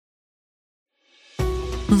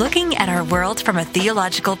Looking at our world from a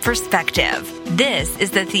theological perspective. This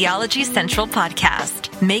is the Theology Central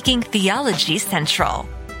Podcast, making theology central.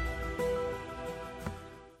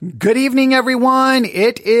 Good evening, everyone.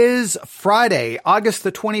 It is Friday, August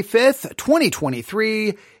the 25th,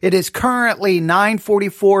 2023. It is currently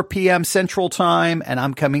 9:44 p.m. Central Time, and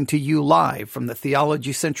I'm coming to you live from the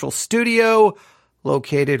Theology Central studio,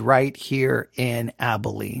 located right here in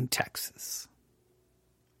Abilene, Texas.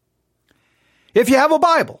 If you have a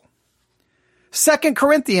Bible, 2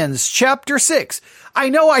 Corinthians chapter 6. I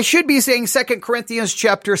know I should be saying 2 Corinthians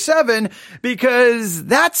chapter 7 because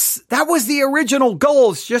that was the original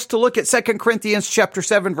goal, just to look at 2 Corinthians chapter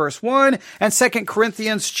 7 verse 1 and 2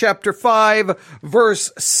 Corinthians chapter 5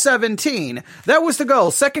 verse 17. That was the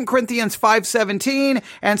goal, 2 Corinthians 5:17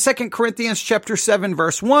 and 2 Corinthians chapter 7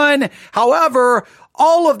 verse 1. However,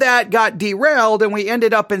 all of that got derailed and we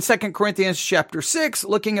ended up in 2 Corinthians chapter 6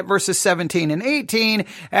 looking at verses 17 and 18,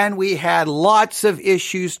 and we had lots of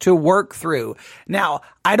issues to work through. Now,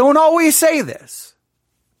 I don't always say this,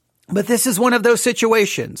 but this is one of those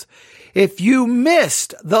situations. If you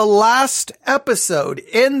missed the last episode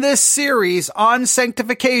in this series on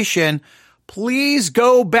sanctification, please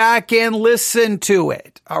go back and listen to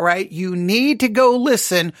it. All right? You need to go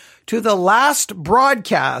listen to the last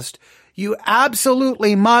broadcast. You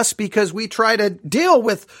absolutely must, because we try to deal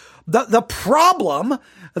with the problem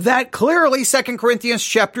that clearly 2 Corinthians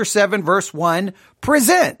chapter 7 verse 1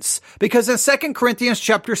 presents. Because in 2 Corinthians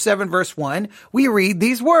chapter 7 verse 1, we read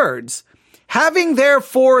these words, "Having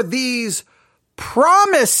therefore these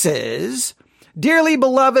promises, dearly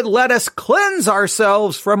beloved, let us cleanse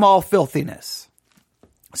ourselves from all filthiness."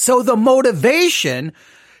 So the motivation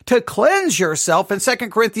to cleanse yourself in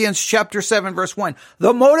 2 Corinthians chapter 7 verse 1,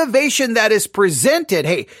 the motivation that is presented,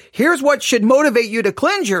 hey, here's what should motivate you to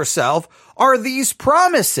cleanse yourself, are these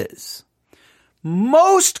promises.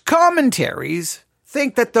 Most commentaries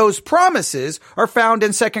think that those promises are found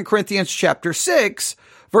in 2 Corinthians chapter 6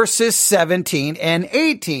 verses 17 and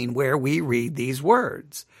 18, where we read these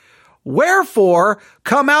words. "Wherefore,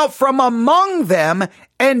 come out from among them,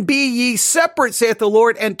 and be ye separate, saith the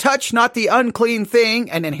Lord, and touch not the unclean thing."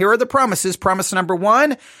 And then here are the promises. Promise number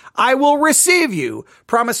 1, I will receive you.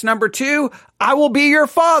 Promise number 2, I will be your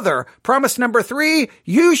father. Promise number 3,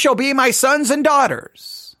 you shall be my sons and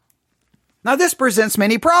daughters. Now this presents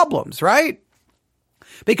many problems, right?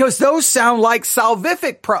 Because those sound like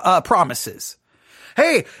salvific promises.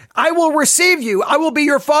 Hey, I will receive you. I will be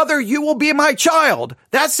your father. You will be my child.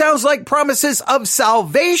 That sounds like promises of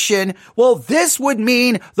salvation. Well, this would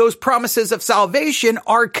mean those promises of salvation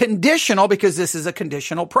are conditional, because this is a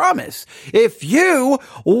conditional promise. If you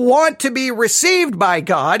want to be received by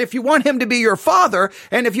God, if you want him to be your father,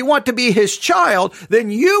 and if you want to be his child, then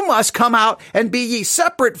you must come out and be ye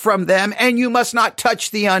separate from them, and you must not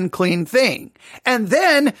touch the unclean thing. And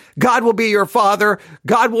then God will be your father,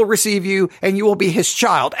 God will receive you, and you will be his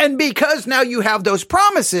child. And because now you have those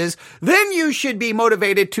promises, then you should be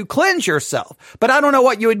motivated to cleanse yourself. But I don't know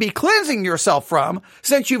what you would be cleansing yourself from,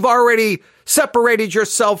 since you've already separated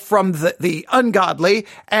yourself from the ungodly,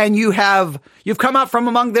 and you've come out from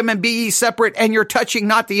among them, and be ye separate, and you're touching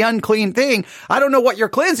not the unclean thing. I don't know what you're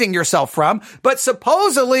cleansing yourself from, but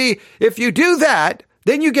supposedly if you do that,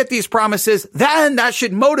 then you get these promises, then that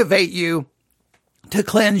should motivate you to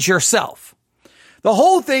cleanse yourself. The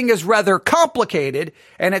whole thing is rather complicated,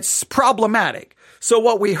 and it's problematic. So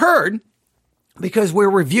what we heard, because we're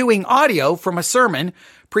reviewing audio from a sermon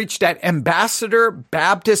preached at Ambassador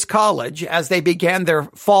Baptist College as they began their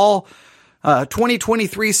fall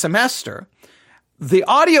 2023 semester, the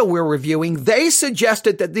audio we're reviewing, they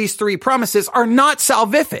suggested that these 3 promises are not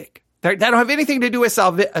salvific. They don't have anything to do with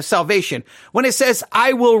salvation. When it says,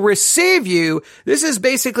 I will receive you, this is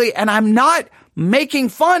basically, and I'm not making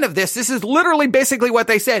fun of this. This is literally basically what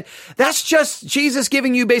they said. That's just Jesus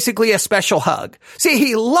giving you basically a special hug. See,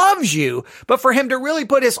 he loves you, but for him to really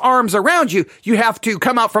put his arms around you, you have to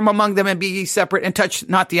come out from among them and be ye separate and touch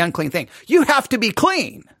not the unclean thing. You have to be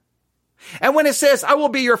clean. And when it says, I will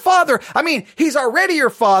be your father, I mean, he's already your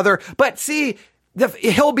father, but see,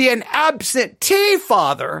 he'll be an absentee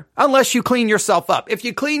father unless you clean yourself up. If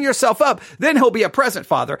you clean yourself up, then he'll be a present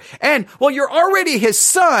father. And, well, you're already his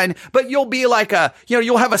son, but you'll be like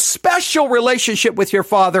you'll have a special relationship with your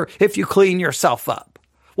father if you clean yourself up.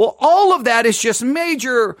 Well, all of that is just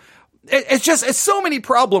major. It's so many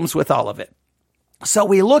problems with all of it. So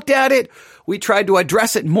we looked at it. We tried to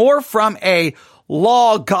address it more from a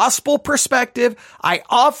law gospel perspective. I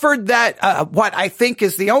offered that, what I think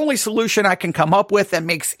is the only solution I can come up with that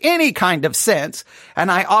makes any kind of sense.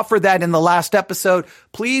 And I offered that in the last episode.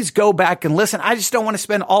 Please go back and listen. I just don't want to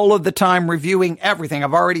spend all of the time reviewing everything.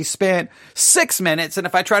 I've already spent 6 minutes. And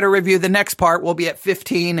if I try to review the next part, we'll be at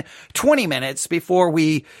 15, 20 minutes before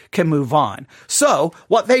we can move on. So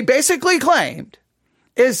what they basically claimed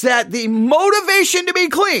is that the motivation to be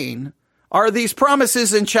clean are these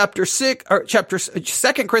promises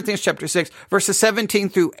in2 Corinthians chapter 6, verses 17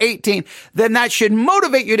 through 18, then that should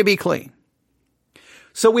motivate you to be clean.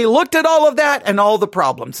 So we looked at all of that and all the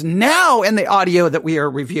problems. Now in the audio that we are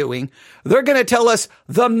reviewing, they're going to tell us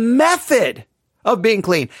the method of being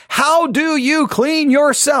clean. How do you clean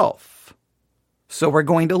yourself? So we're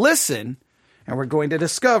going to listen and we're going to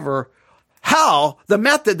discover how the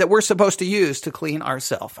method that we're supposed to use to clean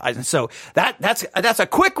ourselves. And so that's a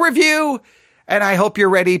quick review, and I hope you're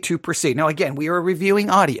ready to proceed. Now, again, we are reviewing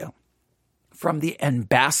audio from the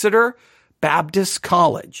Ambassador Baptist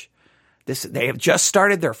College. They have just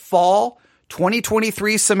started their fall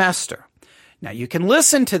 2023 semester. Now, you can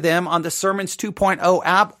listen to them on the Sermons 2.0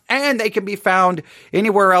 app, and they can be found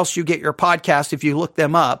anywhere else you get your podcast if you look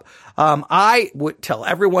them up. I would tell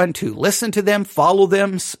everyone to listen to them, follow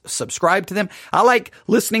them, subscribe to them. I like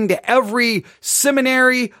listening to every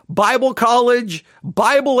seminary, Bible college,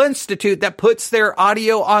 Bible institute that puts their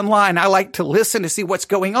audio online. I like to listen to see what's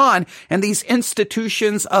going on in these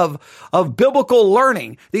institutions of biblical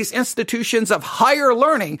learning, these institutions of higher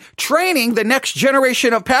learning, training the next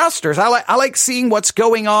generation of pastors. I like seeing what's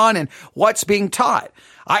going on and what's being taught.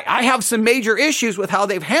 I have some major issues with how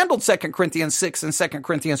they've handled 2 Corinthians 6 and 2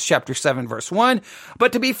 Corinthians chapter 7, verse 1.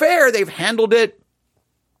 But to be fair, they've handled it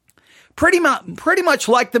pretty much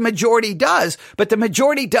like the majority does. But the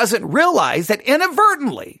majority doesn't realize that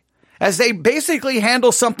inadvertently, as they basically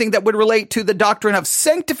handle something that would relate to the doctrine of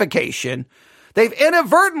sanctification, they've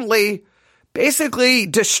inadvertently basically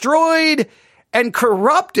destroyed and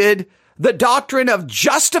corrupted the doctrine of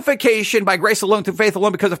justification by grace alone, through faith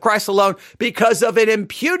alone, because of Christ alone, because of an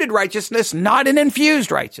imputed righteousness, not an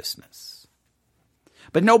infused righteousness.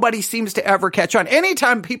 But nobody seems to ever catch on.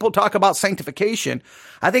 Anytime people talk about sanctification,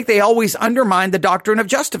 I think they always undermine the doctrine of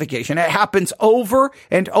justification. It happens over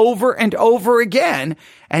and over and over again,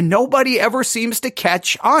 and nobody ever seems to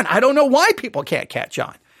catch on. I don't know why people can't catch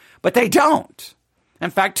on, but they don't.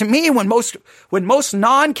 In fact, to me, when most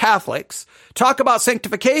non-Catholics talk about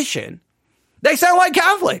sanctification, they sound like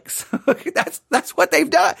Catholics. That's what they've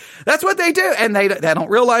done. That's what they do. And they don't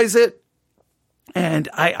realize it. And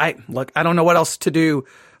I don't know what else to do.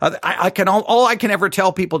 All I can ever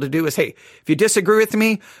tell people to do is, hey, if you disagree with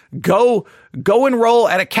me, go enroll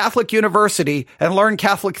at a Catholic university and learn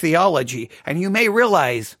Catholic theology. And you may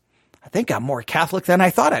realize, I think I'm more Catholic than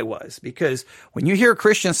I thought I was, because when you hear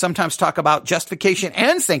Christians sometimes talk about justification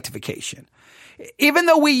and sanctification, even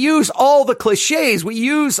though we use all the cliches, we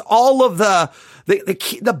use all of the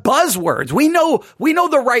buzzwords, we know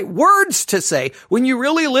the right words to say. When you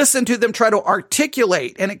really listen to them try to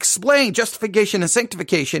articulate and explain justification and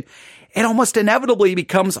sanctification, it almost inevitably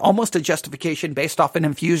becomes almost a justification based off an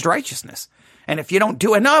infused righteousness. And if you don't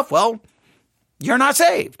do enough, well, you're not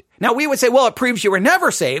saved. Now, we would say, well, it proves you were never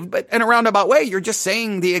saved, but in a roundabout way, you're just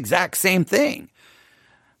saying the exact same thing.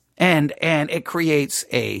 And it creates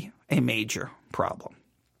a major problem.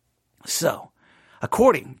 So,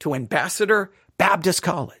 according to Ambassador Baptist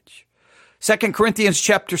College, 2 Corinthians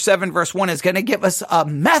chapter 7, verse 1 is going to give us a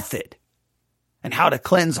method and how to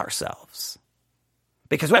cleanse ourselves.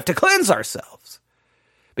 Because we have to cleanse ourselves.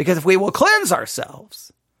 Because if we will cleanse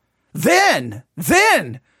ourselves, then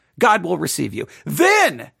God will receive you.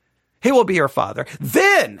 Then He will be your father.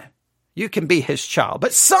 Then you can be His child.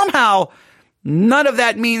 But somehow, none of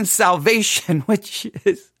that means salvation, which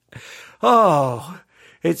is,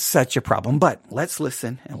 it's such a problem. But let's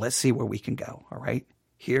listen and let's see where we can go. All right,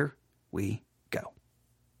 here we go.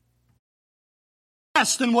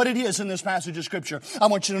 Less than what it is in this passage of Scripture. I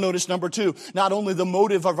want you to notice, number 2, not only the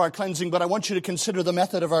motive of our cleansing, but I want you to consider the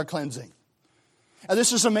method of our cleansing. And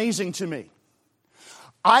this is amazing to me.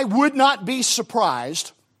 I would not be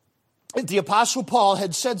surprised if the Apostle Paul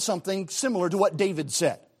had said something similar to what David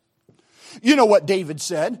said. You know what David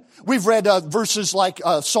said. We've read verses like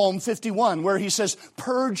Psalm 51 where he says,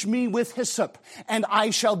 "Purge me with hyssop and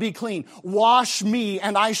I shall be clean. Wash me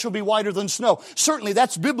and I shall be whiter than snow." Certainly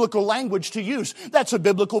that's biblical language to use. That's a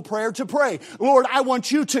biblical prayer to pray. Lord, I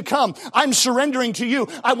want you to come. I'm surrendering to you.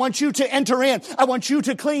 I want you to enter in. I want you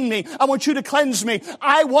to clean me. I want you to cleanse me.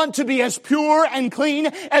 I want to be as pure and clean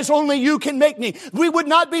as only you can make me. We would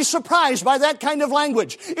not be surprised by that kind of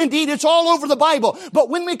language. Indeed, it's all over the Bible. But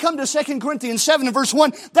when we come to 2 Corinthians 7 and verse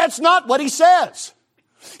 1, that's not what he says.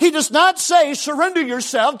 He does not say, surrender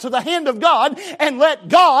yourself to the hand of God and let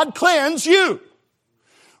God cleanse you.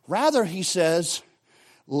 Rather, he says,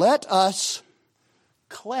 let us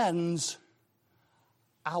cleanse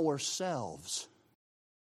ourselves.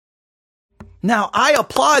 Now, I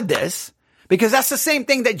applaud this because that's the same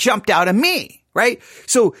thing that jumped out at me, right?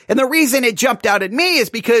 So, and the reason it jumped out at me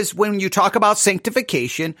is because when you talk about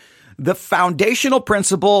sanctification, the foundational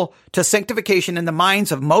principle to sanctification in the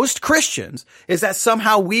minds of most Christians is that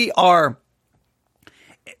somehow we are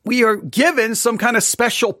given some kind of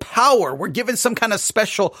special power. We're given some kind of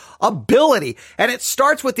special ability. And it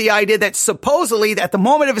starts with the idea that supposedly at the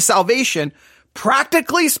moment of salvation,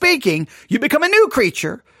 practically speaking, you become a new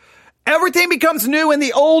creature. Everything becomes new and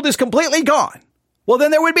the old is completely gone. Well,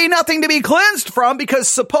 then there would be nothing to be cleansed from because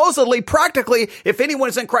supposedly, practically, if anyone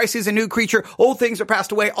is in Christ, he's a new creature. Old things are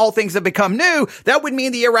passed away. All things have become new. That would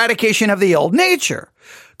mean the eradication of the old nature.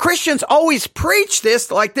 Christians always preach this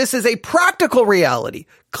like this is a practical reality.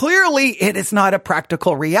 Clearly, it is not a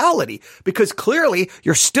practical reality because clearly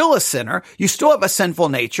you're still a sinner. You still have a sinful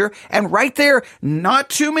nature. And right there, not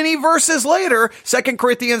too many verses later, 2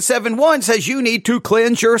 Corinthians 7:1 says you need to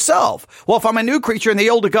cleanse yourself. Well, if I'm a new creature and the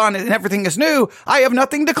old are gone and everything is new, I have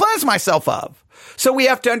nothing to cleanse myself of. So we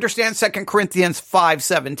have to understand 2 Corinthians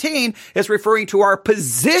 5:17 is referring to our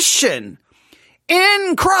position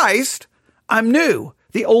in Christ. I'm new.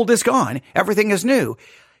 The old is gone. Everything is new.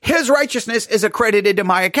 His righteousness is accredited to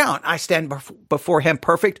my account. I stand before him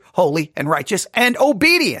perfect, holy, and righteous, and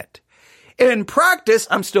obedient. In practice,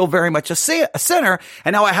 I'm still very much a sinner,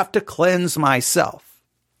 and now I have to cleanse myself.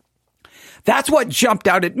 That's what jumped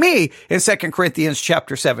out at me in 2 Corinthians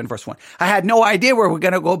chapter 7, verse 1. I had no idea where we're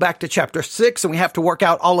going to go back to chapter 6, and we have to work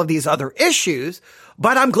out all of these other issues,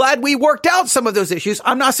 but I'm glad we worked out some of those issues.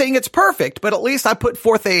 I'm not saying it's perfect, but at least I put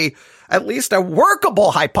forth at least a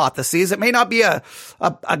workable hypothesis. It may not be a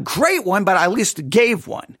great one, but I at least gave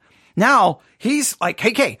one. Now, he's like,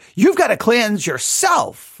 hey, you've got to cleanse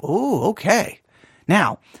yourself. Oh, okay.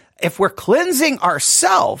 Now, if we're cleansing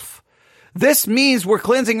ourselves, this means we're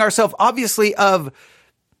cleansing ourselves obviously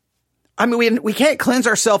we can't cleanse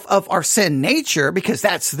ourselves of our sin nature because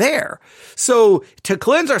that's there. So to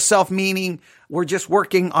cleanse ourselves, meaning we're just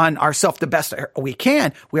working on ourselves the best we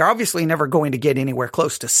can. We are obviously never going to get anywhere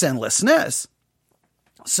close to sinlessness.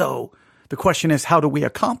 So the question is, how do we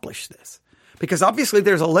accomplish this? Because obviously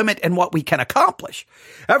there's a limit in what we can accomplish.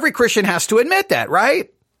 Every Christian has to admit that, right?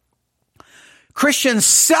 Christians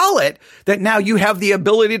sell it that now you have the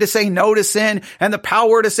ability to say no to sin and the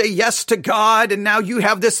power to say yes to God. And now you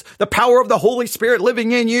have the power of the Holy Spirit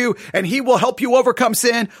living in you and he will help you overcome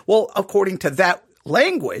sin. Well, according to that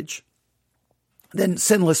language, then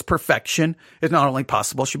sinless perfection is not only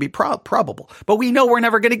possible, should be probable. But we know we're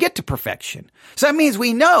never going to get to perfection. So that means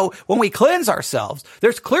we know when we cleanse ourselves,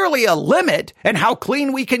 there's clearly a limit in how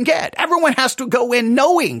clean we can get. Everyone has to go in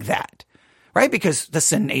knowing that. Right? Because the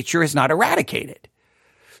sin nature is not eradicated.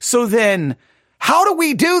 So then how do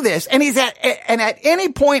we do this? And at any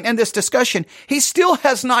point in this discussion, he still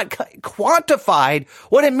has not quantified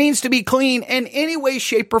what it means to be clean in any way,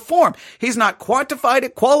 shape, or form. He's not quantified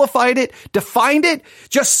it, qualified it, defined it.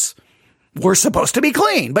 Just we're supposed to be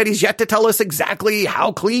clean, but he's yet to tell us exactly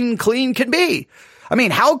how clean can be. I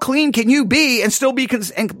mean, how clean can you be and still be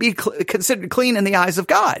considered clean in the eyes of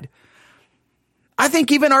God? I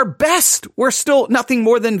think even our best, we're still nothing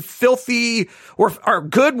more than filthy, or our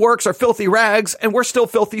good works are filthy rags, and we're still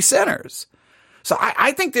filthy sinners. So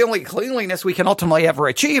I think the only cleanliness we can ultimately ever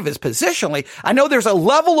achieve is positionally. I know there's a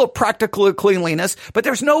level of practical cleanliness, but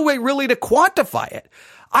there's no way really to quantify it.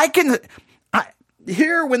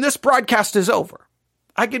 Here, when this broadcast is over,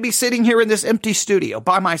 I could be sitting here in this empty studio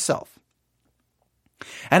by myself,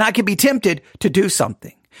 and I could be tempted to do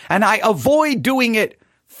something, and I avoid doing it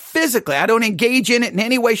physically. I don't engage in it in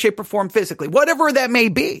any way, shape, or form physically, whatever that may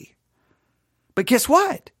be. But guess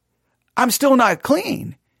what? I'm still not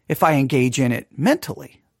clean if I engage in it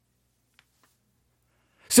mentally.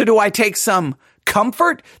 So do I take some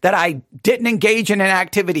comfort that I didn't engage in an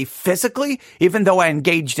activity physically, even though I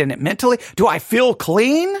engaged in it mentally? Do I feel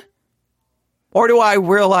clean? Or do I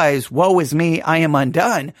realize, woe is me, I am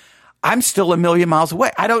undone? I'm still a million miles away.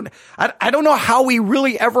 I don't know how we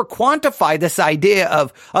really ever quantify this idea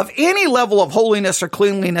of any level of holiness or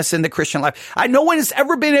cleanliness in the Christian life. No one has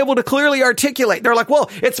ever been able to clearly articulate. They're like, well,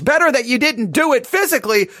 it's better that you didn't do it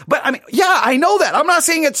physically. But I mean, yeah, I know that. I'm not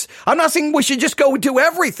saying we should just go do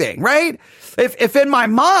everything, right? If in my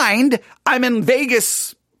mind, I'm in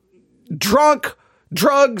Vegas, drunk,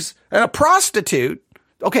 drugs, and a prostitute,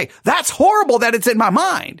 okay, that's horrible that it's in my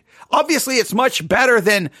mind. Obviously, it's much better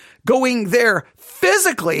than going there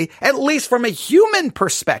physically, at least from a human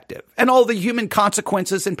perspective, and all the human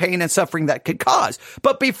consequences and pain and suffering that could cause.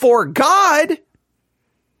 But before God,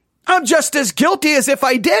 I'm just as guilty as if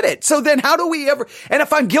I did it. So then how do we ever, and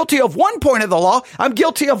if I'm guilty of one point of the law, I'm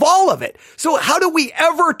guilty of all of it. So how do we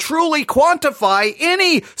ever truly quantify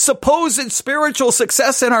any supposed spiritual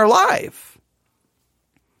success in our life?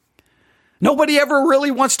 Nobody ever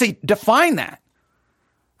really wants to define that.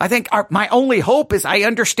 I think my only hope is I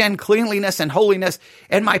understand cleanliness and holiness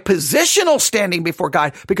and my positional standing before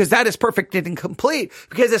God, because that is perfect and complete,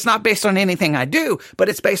 because it's not based on anything I do, but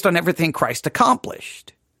it's based on everything Christ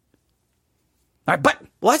accomplished. All right, but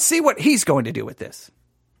let's see what he's going to do with this.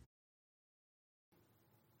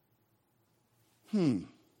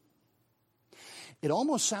 It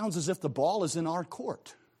almost sounds as if the ball is in our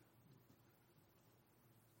court.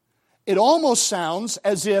 It almost sounds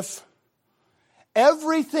as if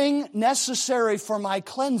everything necessary for my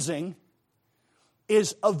cleansing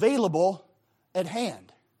is available at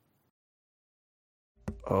hand.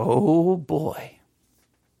 Oh boy.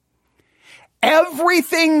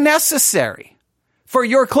 Everything necessary for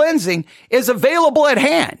your cleansing is available at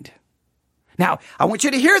hand. Now, I want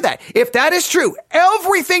you to hear that. If that is true,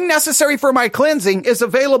 everything necessary for my cleansing is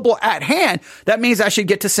available at hand, that means I should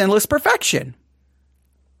get to sinless perfection.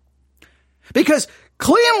 Because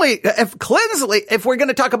if we're going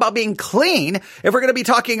to talk about being clean, if we're going to be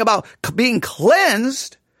talking about being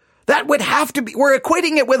cleansed, that would have to be, we're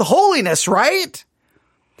equating it with holiness, right?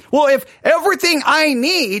 Well, if everything I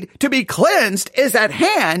need to be cleansed is at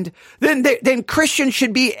hand, then Christians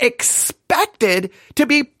should be expected to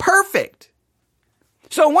be perfect.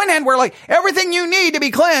 So on one hand, we're like, everything you need to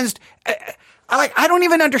be cleansed. I don't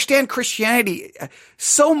even understand Christianity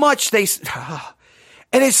so much.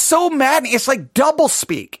 It is so maddening. It's like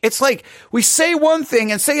doublespeak. It's like we say one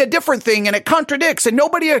thing and say a different thing and it contradicts, and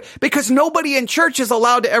because nobody in church is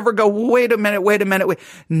allowed to ever go, wait a minute.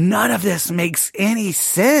 None of this makes any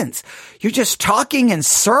sense. You're just talking in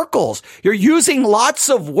circles. You're using lots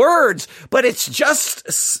of words, but it's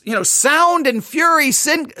just, sound and fury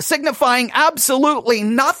signifying absolutely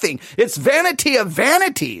nothing. It's vanity of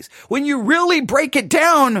vanities. When you really break it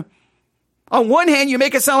down, on one hand, you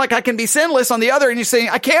make it sound like I can be sinless. On the other, and you're saying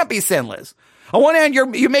I can't be sinless. On one hand,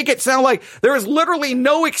 you make it sound like there is literally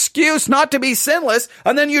no excuse not to be sinless.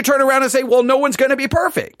 And then you turn around and say, well, no one's going to be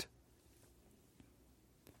perfect.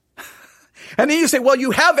 And then you say, well,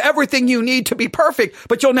 you have everything you need to be perfect,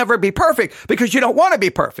 but you'll never be perfect because you don't want to be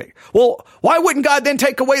perfect. Well, why wouldn't God then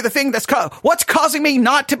take away the thing what's causing me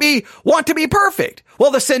not to want to be perfect?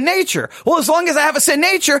 Well, the sin nature. Well, as long as I have a sin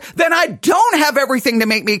nature, then I don't have everything to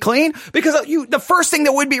make me clean, because the first thing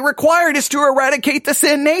that would be required is to eradicate the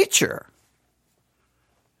sin nature.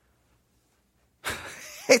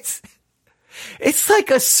 It's like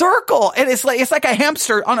a circle, and it's like a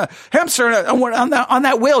hamster on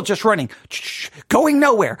that wheel, just running, going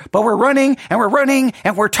nowhere. But we're running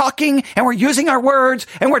and we're talking and we're using our words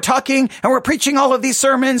and we're talking and we're preaching all of these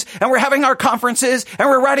sermons and we're having our conferences and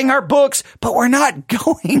we're writing our books, but we're not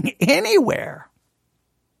going anywhere.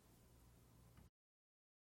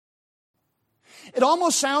 It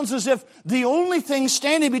almost sounds as if the only thing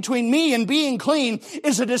standing between me and being clean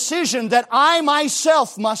is a decision that I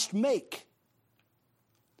myself must make.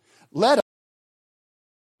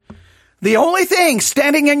 The only thing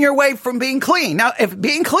standing in your way from being clean. Now, if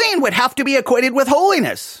being clean would have to be equated with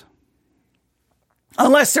holiness.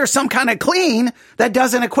 Unless there's some kind of clean that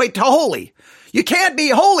doesn't equate to holy. You can't be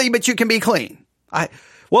holy, but you can be clean.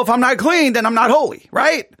 Well, if I'm not clean, then I'm not holy,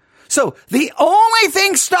 right? So the only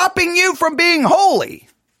thing stopping you from being holy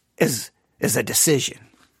is a decision.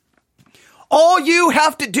 All you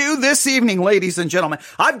have to do this evening, ladies and gentlemen,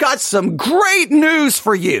 I've got some great news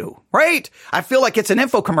for you, right? I feel like it's an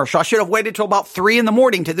infomercial. I should have waited till about 3 a.m.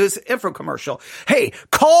 to do this infomercial. Hey,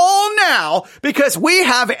 call now, because we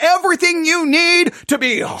have everything you need to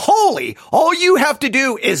be holy. All you have to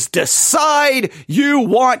do is decide you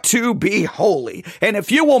want to be holy. And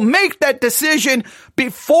if you will make that decision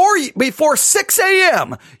before 6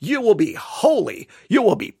 a.m., you will be holy. You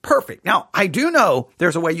will be perfect. Now, I do know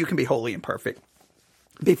there's a way you can be holy and perfect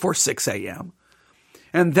before 6 a.m.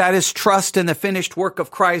 And that is trust in the finished work of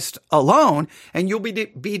Christ alone. And you'll be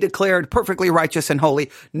declared perfectly righteous and holy,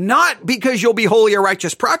 not because you'll be holy or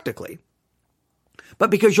righteous practically, but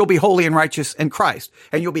because you'll be holy and righteous in Christ.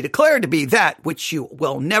 And you'll be declared to be that which you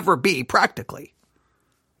will never be practically.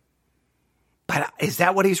 But is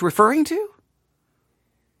that what he's referring to?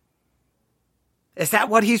 Is that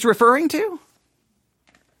what he's referring to?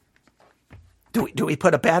 Do we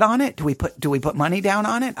put a bet on it? Do we put money down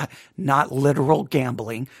on it? Not literal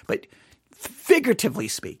gambling, but figuratively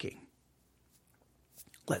speaking.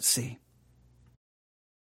 Let's see.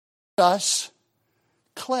 Us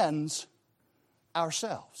cleanse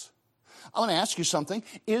ourselves. I want to ask you something.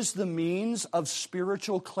 Is the means of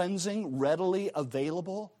spiritual cleansing readily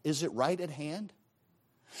available? Is it right at hand?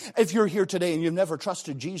 If you're here today and you've never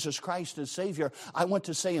trusted Jesus Christ as Savior, I want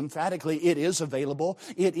to say emphatically, it is available.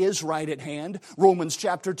 It is right at hand. Romans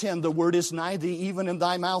chapter 10, the word is nigh thee, even in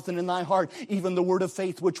thy mouth and in thy heart, even the word of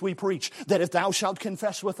faith which we preach, that if thou shalt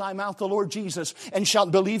confess with thy mouth the Lord Jesus, and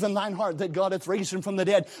shalt believe in thine heart that God hath raised him from the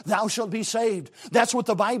dead, thou shalt be saved. That's what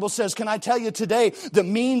the Bible says. Can I tell you today, the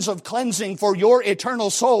means of cleansing for your eternal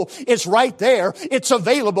soul is right there. It's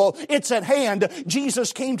available. It's at hand.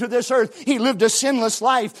 Jesus came to this earth. He lived a sinless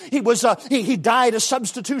life. He died a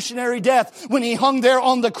substitutionary death. When he hung there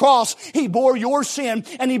on the cross, he bore your sin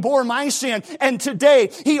and he bore my sin. And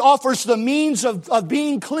today, he offers the means of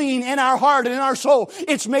being clean in our heart and in our soul.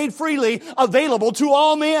 It's made freely available to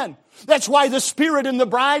all men. That's why the Spirit and the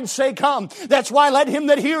bride say, come. That's why let him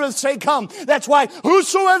that heareth say, come. That's why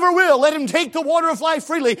whosoever will, let him take the water of life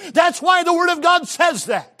freely. That's why the Word of God says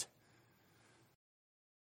that.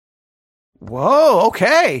 Whoa,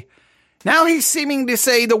 okay. Now he's seeming to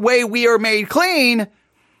say the way we are made clean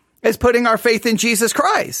is putting our faith in Jesus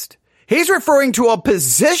Christ. He's referring to a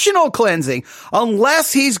positional cleansing,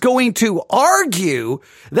 unless he's going to argue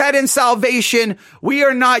that in salvation, we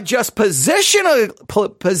are not just positionally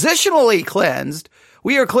cleansed,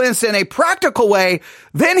 we are cleansed in a practical way.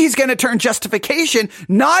 Then he's going to turn justification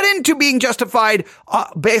not into being justified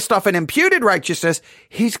based off an imputed righteousness.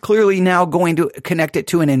 He's clearly now going to connect it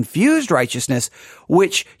to an infused righteousness,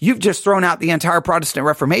 which you've just thrown out the entire Protestant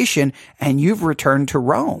Reformation and you've returned to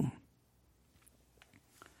Rome.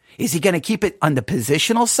 Is he going to keep it on the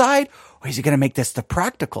positional side, or is he going to make this the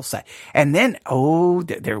practical side? And then,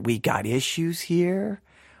 there we got issues here.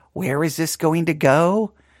 Where is this going to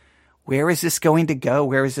go? Where is this going to go?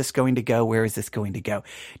 Where is this going to go? Where is this going to go?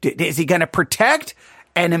 Is he going to protect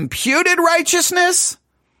an imputed righteousness?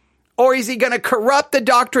 Or is he going to corrupt the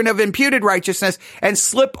doctrine of imputed righteousness and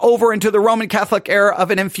slip over into the Roman Catholic era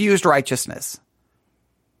of an infused righteousness?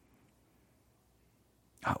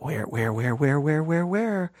 Where?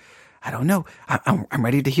 I don't know. I'm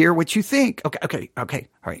ready to hear what you think. Okay. All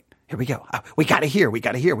right. Here we go. We got to hear.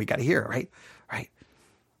 Right?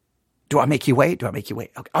 Do I make you wait? Okay.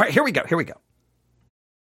 All right, here we go.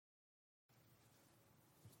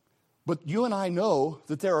 But you and I know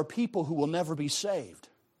that there are people who will never be saved.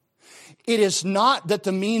 It is not that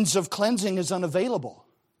the means of cleansing is unavailable.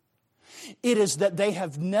 It is that they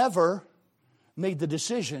have never made the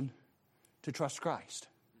decision to trust Christ.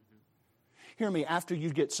 Hear me, after you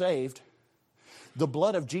get saved, the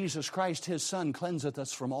blood of Jesus Christ, his Son, cleanseth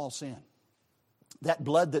us from all sin. That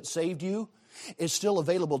blood that saved you is still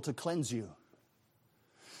available to cleanse you.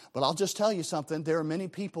 But I'll just tell you something. There are many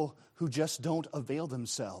people who just don't avail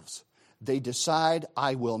themselves. They decide,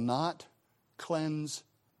 I will not cleanse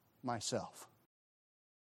myself.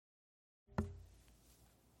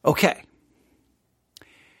 Okay.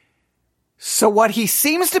 So what he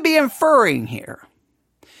seems to be inferring here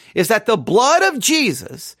is that the blood of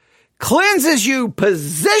Jesus cleanses you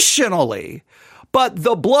positionally, but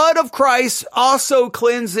the blood of Christ also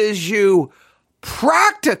cleanses you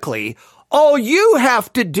practically. All you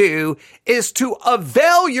have to do is to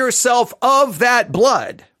avail yourself of that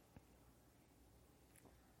blood.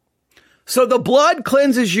 So the blood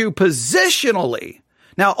cleanses you positionally.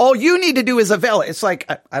 Now, all you need to do is avail it. It's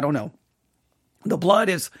like, I don't know. The blood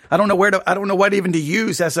is, I don't know what even to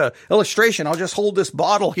use as a illustration. I'll just hold this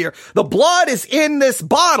bottle here. The blood is in this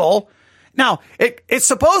bottle. Now, it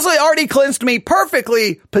supposedly already cleansed me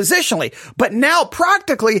perfectly positionally, but now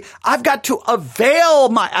practically I've got to avail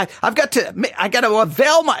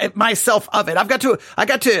myself of it. I got to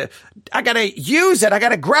use it. I got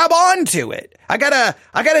to grab onto it. I got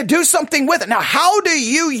to do something with it. Now, how do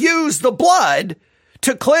you use the blood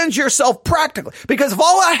to cleanse yourself practically? Because if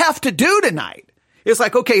all I have to do tonight is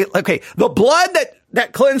like, okay, the blood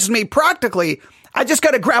that cleansed me practically, I just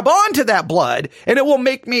got to grab onto that blood and it will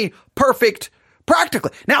make me perfect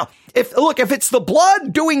practically. Now, if it's the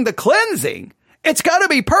blood doing the cleansing, it's got to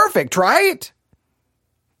be perfect, right?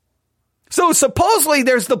 So supposedly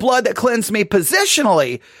there's the blood that cleansed me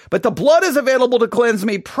positionally, but the blood is available to cleanse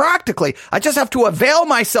me practically. I just have to avail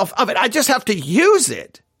myself of it. I just have to use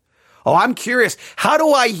it. Oh, I'm curious. How do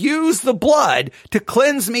I use the blood to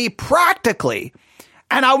cleanse me practically?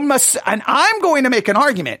 And I'm going to make an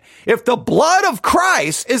argument. If the blood of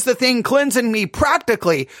Christ is the thing cleansing me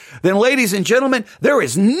practically, then ladies and gentlemen, there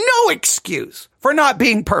is no excuse for not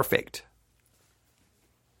being perfect.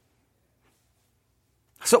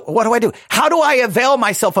 So what do? How do I avail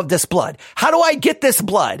myself of this blood? How do I get this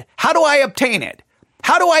blood? How do I obtain it?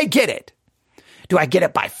 How do I get it? Do I get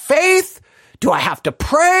it by faith? Do I have to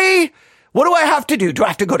pray? What do I have to do? Do I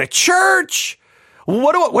have to go to church?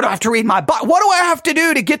 What do I have to read my Bible? What do I have to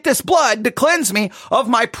do to get this blood to cleanse me of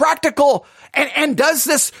my practical? And does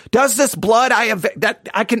this blood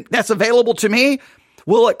that's available to me,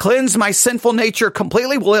 will it cleanse my sinful nature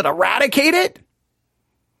completely? Will it eradicate it?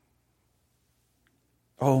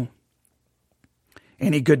 Oh,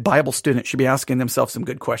 any good Bible student should be asking themselves some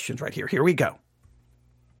good questions right here. Here we go.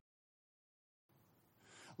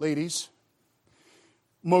 Ladies,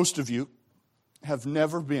 most of you have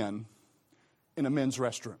never been in a men's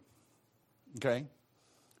restroom, okay?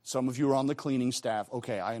 Some of you are on the cleaning staff.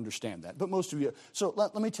 Okay, I understand that. But most of you, so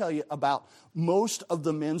let me tell you about most of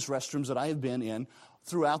the men's restrooms that I have been in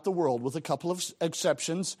throughout the world, with a couple of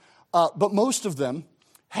exceptions. But most of them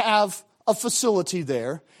have a facility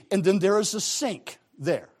there, and then there is a sink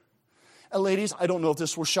there. And ladies, I don't know if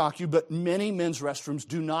this will shock you, but many men's restrooms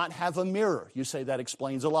do not have a mirror. You say that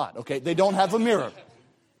explains a lot, okay? They don't have a mirror.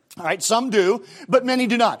 All right, some do, but many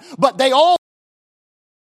do not. But they all...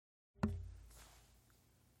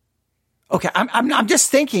 Okay, I'm just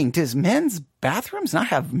thinking, does men's bathrooms not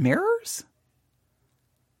have mirrors?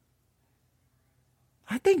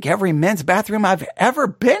 I think every men's bathroom I've ever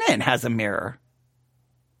been in has a mirror.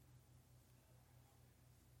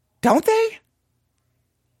 Don't they?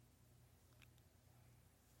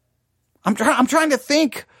 I'm trying to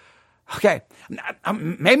think. Okay,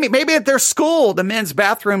 maybe at their school, the men's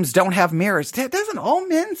bathrooms don't have mirrors. Doesn't all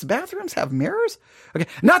men's bathrooms have mirrors? Okay,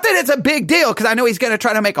 not that it's a big deal, because I know he's going to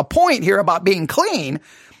try to make a point here about being clean.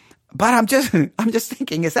 But I'm just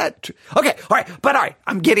thinking, is that true? Okay, all right,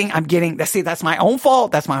 I'm getting, see, that's my own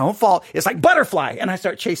fault. It's like butterfly, and I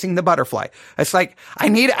start chasing the butterfly. It's like, I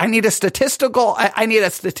need a statistical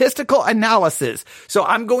analysis. So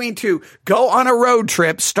I'm going to go on a road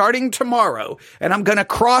trip starting tomorrow, and I'm going to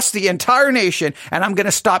cross the entire nation, and I'm going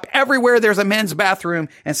to stop everywhere there's a men's bathroom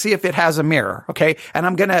and see if it has a mirror, okay? And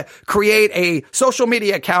I'm going to create a social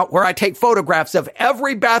media account where I take photographs of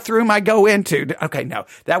every bathroom I go into. Okay, no,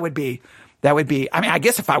 that would be, I mean, I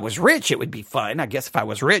guess if I was rich, it would be fun. I guess if I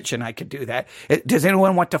was rich and I could do that. Does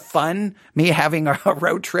anyone want to fund me having a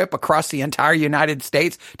road trip across the entire United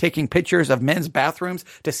States, taking pictures of men's bathrooms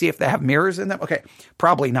to see if they have mirrors in them? Okay,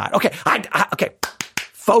 probably not. Okay, okay.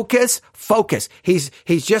 Focus. He's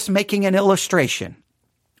just making an illustration.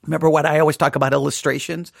 Remember what I always talk about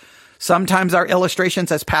illustrations? Sometimes our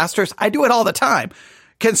illustrations as pastors, I do it all the time,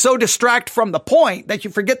 can so distract from the point that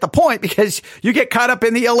you forget the point because you get caught up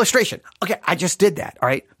in the illustration. Okay, I just did that, all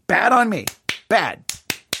right? Bad on me. Bad.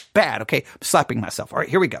 Okay, I'm slapping myself. All right,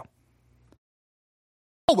 here we go.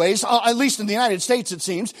 Always, at least in the United States it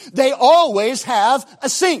seems, they always have a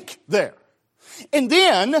sink there. And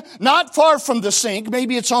then, not far from the sink,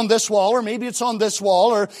 maybe it's on this wall or maybe it's on this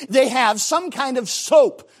wall, or they have some kind of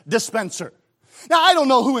soap dispenser. Now, I don't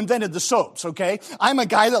know who invented the soaps, okay? I'm a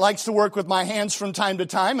guy that likes to work with my hands from time to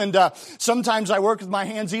time, and sometimes I work with my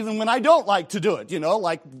hands even when I don't like to do it,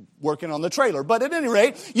 like working on the trailer. But at any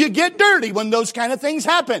rate, you get dirty when those kind of things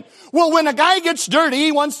happen. Well, when a guy gets dirty,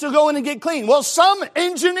 he wants to go in and get clean. Well, some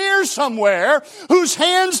engineer somewhere whose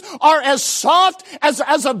hands are as soft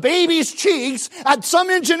as a baby's cheeks, some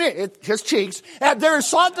engineer, his cheeks, they're as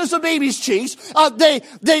soft as a baby's cheeks, they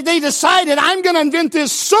decided, I'm going to invent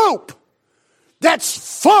this soap.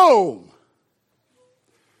 That's foam.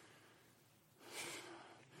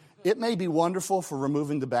 It may be wonderful for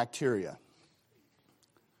removing the bacteria,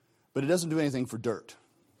 but it doesn't do anything for dirt.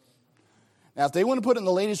 Now, if they want to put it in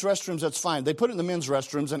the ladies' restrooms, that's fine. They put it in the men's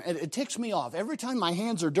restrooms, and it ticks me off. Every time my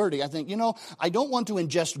hands are dirty, I think, I don't want to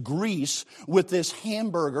ingest grease with this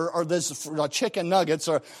hamburger or this chicken nuggets.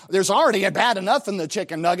 Or there's already bad enough in the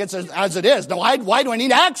chicken nuggets as it is. Now, why do I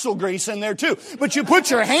need axle grease in there too? But you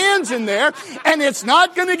put your hands in there, and it's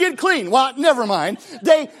not going to get clean. Well, never mind.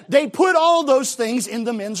 They put all those things in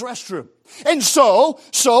the men's restroom. And so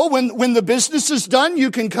when the business is done,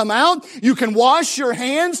 you can come out, you can wash your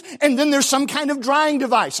hands, and then there's some kind of drying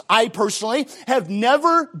device. I personally have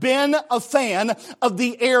never been a fan of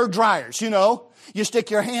the air dryers, You stick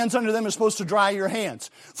your hands under them, it's supposed to dry your hands.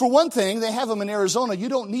 For one thing, they have them in Arizona. You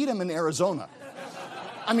don't need them in Arizona.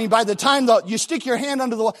 I mean, by the time you stick your hand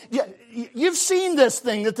under the wall, you've seen this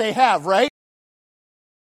thing that they have, right?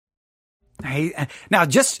 Now,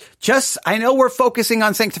 I know we're focusing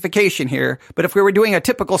on sanctification here, but if we were doing a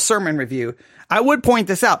typical sermon review, I would point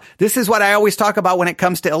this out. This is what I always talk about when it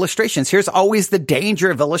comes to illustrations. Here's always the danger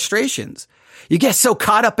of illustrations. You get so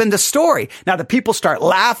caught up in the story. Now the people start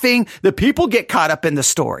laughing. The people get caught up in the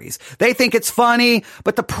stories. They think it's funny.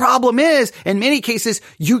 But the problem is, in many cases,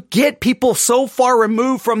 you get people so far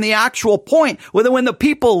removed from the actual point. When the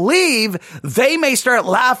people leave, they may start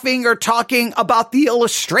laughing or talking about the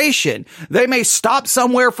illustration. They may stop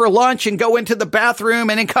somewhere for lunch and go into the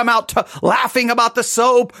bathroom and then come out laughing about the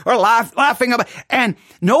soap or laughing about, and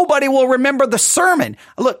nobody will remember the sermon.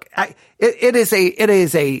 Look,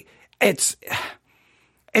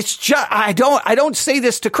 it's just, I don't say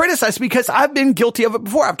this to criticize because I've been guilty of it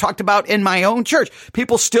before. I've talked about in my own church.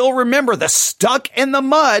 People still remember the stuck in the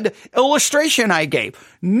mud illustration I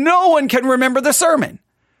gave. No one can remember the sermon.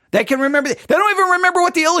 They don't even remember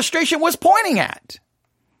what the illustration was pointing at.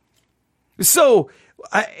 So,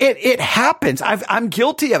 it happens. I'm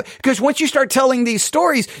guilty of it because once you start telling these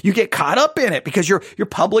stories, you get caught up in it because you're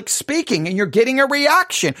public speaking and you're getting a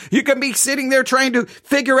reaction. You can be sitting there trying to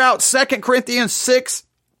figure out 2 Corinthians 6,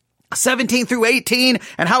 17 through 18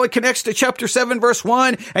 and how it connects to chapter 7, verse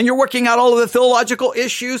 1. And you're working out all of the theological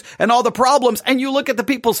issues and all the problems. And you look at the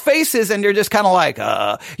people's faces and you're just kind of like,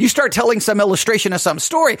 you start telling some illustration of some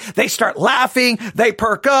story. They start laughing. They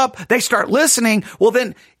perk up. They start listening. Well,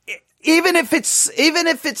 then, even if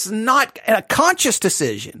it's not a conscious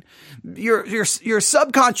decision, your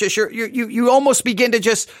subconscious, you almost begin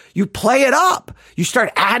to you play it up. You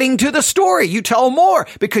start adding to the story. You tell more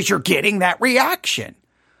because you're getting that reaction.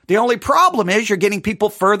 The only problem is you're getting people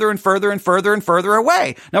further and further and further and further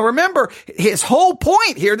away. Now remember, his whole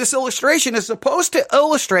point here, this illustration is supposed to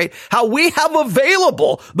illustrate how we have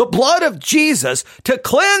available the blood of Jesus to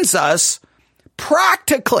cleanse us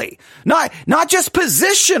practically, not just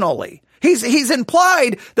positionally. He's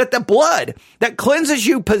implied that the blood that cleanses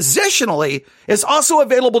you positionally is also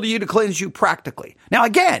available to you to cleanse you practically. Now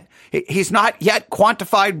again, he's not yet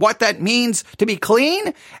quantified what that means to be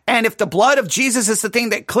clean. And if the blood of Jesus is the thing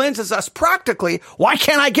that cleanses us practically, why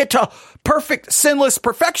can't I get to perfect, sinless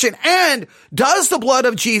perfection? And does the blood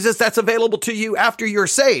of Jesus that's available to you after you're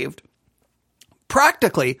saved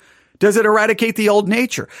practically, does it eradicate the old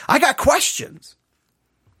nature? I got questions.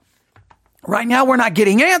 Right now, we're not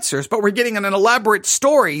getting answers, but we're getting an elaborate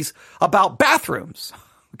stories about bathrooms.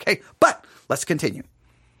 Okay, but let's continue.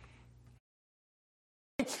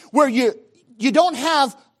 Where you don't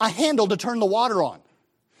have a handle to turn the water on.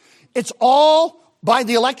 It's all by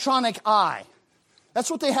the electronic eye. That's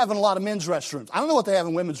what they have in a lot of men's restrooms. I don't know what they have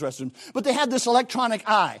in women's restrooms, but they have this electronic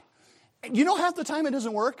eye. You know half the time it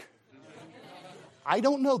doesn't work? I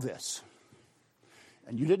don't know this,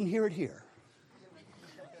 and you didn't hear it here.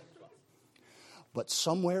 But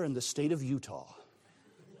somewhere in the state of Utah,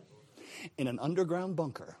 in an underground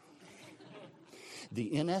bunker,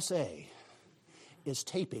 the NSA is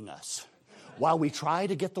taping us while we try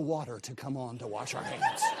to get the water to come on to wash our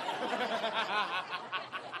hands.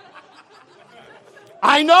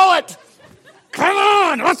 I know it! Come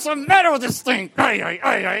on! What's the matter with this thing?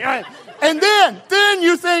 And then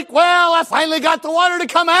you think, well, I finally got the water to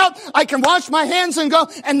come out. I can wash my hands and go.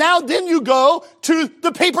 And now then you go to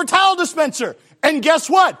the paper towel dispenser. And guess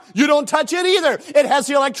what? You don't touch it either. It has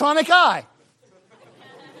the electronic eye.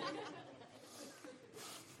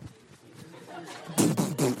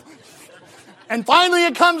 And finally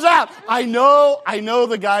it comes out. I know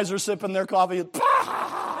the guys are sipping their coffee.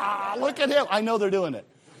 Look at him. I know they're doing it.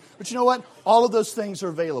 But you know what? All of those things are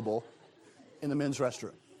available in the men's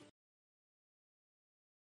restroom.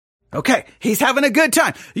 Okay, he's having a good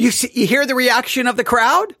time. You hear the reaction of the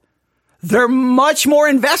crowd? They're much more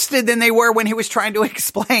invested than they were when he was trying to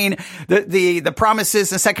explain the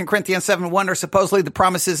promises in 2 Corinthians 7:1 are supposedly the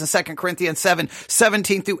promises in 2 Corinthians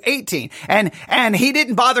 7:17 through 18. And he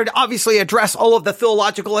didn't bother to obviously address all of the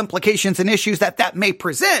theological implications and issues that may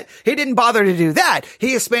present. He didn't bother to do that.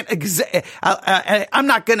 He has spent, I'm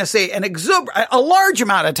not going to say a large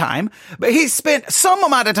amount of time, but he spent some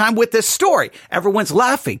amount of time with this story. Everyone's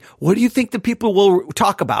laughing. What do you think the people will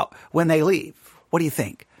talk about when they leave? What do you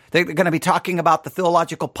think? They're going to be talking about the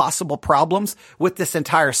theological possible problems with this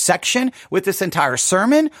entire section, with this entire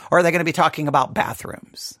sermon, or are they going to be talking about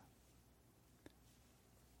bathrooms?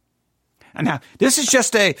 And now, this is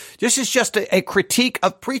just a critique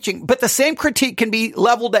of preaching, but the same critique can be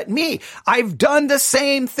leveled at me. I've done the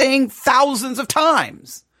same thing thousands of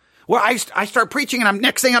times. Where I start preaching and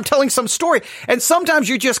next thing I'm telling some story. And sometimes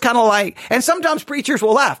you just kind of like, and sometimes preachers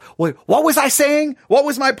will laugh. Wait, what was I saying? What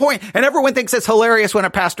was my point? And everyone thinks it's hilarious when a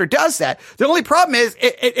pastor does that. The only problem is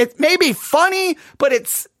it may be funny, but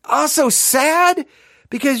it's also sad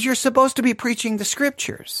because you're supposed to be preaching the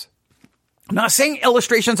scriptures. I'm not saying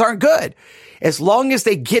illustrations aren't good, as long as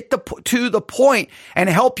they get to the point and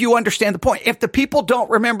help you understand the point. If the people don't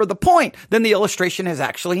remember the point, then the illustration is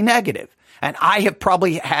actually negative. And I have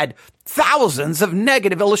probably had thousands of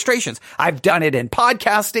negative illustrations. I've done it in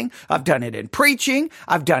podcasting. I've done it in preaching.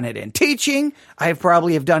 I've done it in teaching. I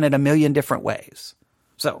probably have done it a million different ways.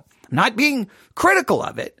 So I'm not being critical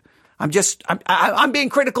of it. I'm being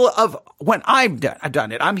critical of when I've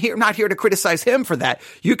done it. I'm not here to criticize him for that.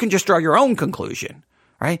 You can just draw your own conclusion,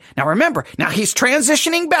 right? Now remember, he's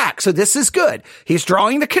transitioning back. So this is good. He's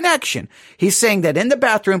drawing the connection. He's saying that in the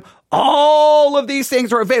bathroom, all of these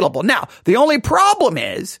things are available. Now, the only problem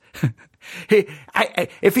is,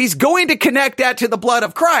 if he's going to connect that to the blood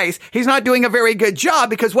of Christ, he's not doing a very good job,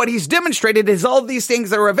 because what he's demonstrated is all these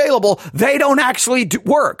things that are available, they don't actually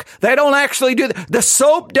work. They don't actually do the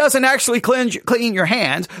soap doesn't actually clean your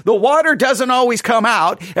hands. The water doesn't always come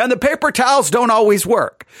out, and the paper towels don't always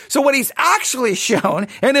work. So what he's actually shown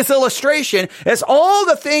in this illustration is all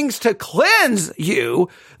the things to cleanse you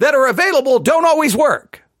that are available don't always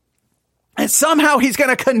work. And somehow he's going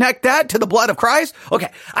to connect that to the blood of Christ. Okay.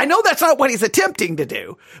 I know that's not what he's attempting to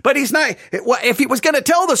do, but he's not, if he was going to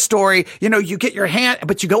tell the story, you get your hand,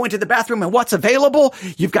 but you go into the bathroom and what's available?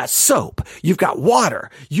 You've got soap. You've got water.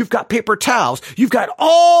 You've got paper towels. You've got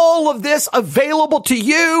all of this available to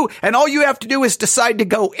you. And all you have to do is decide to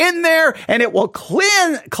go in there and it will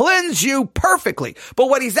cleanse you perfectly. But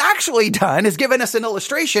what he's actually done is given us an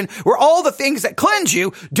illustration where all the things that cleanse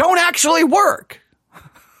you don't actually work.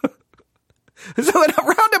 So in a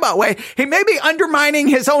roundabout way, he may be undermining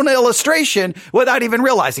his own illustration without even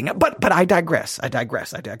realizing it. But I digress.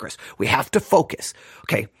 We have to focus.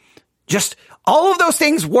 Okay. Just all of those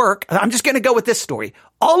things work. I'm just going to go with this story.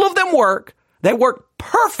 All of them work. They work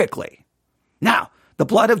perfectly. Now, the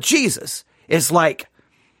blood of Jesus is like,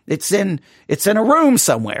 it's in a room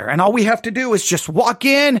somewhere, and all we have to do is just walk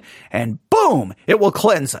in and boom, it will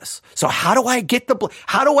cleanse us. So how do I get the blood?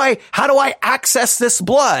 How do I access this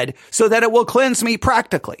blood so that it will cleanse me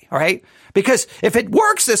practically? All right. Because if it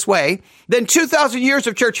works this way, then 2,000 years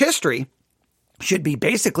of church history should be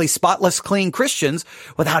basically spotless, clean Christians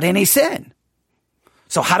without any sin.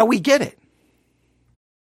 So how do we get it?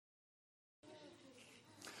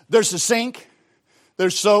 There's a sink.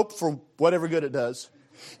 There's soap for whatever good it does.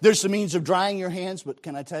 There's the means of drying your hands, but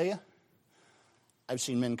can I tell you, I've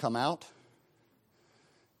seen men come out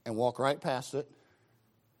and walk right past it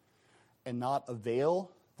and not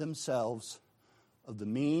avail themselves of the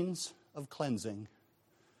means of cleansing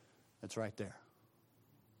that's right there.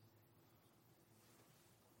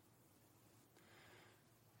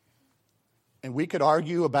 And we could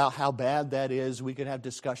argue about how bad that is. We could have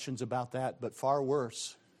discussions about that, but far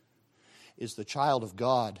worse is the child of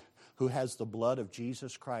God who has the blood of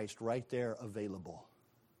Jesus Christ right there available.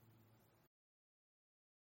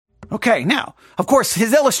 Okay, now, of course,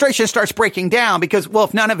 his illustration starts breaking down because, well,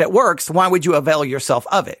 if none of it works, why would you avail yourself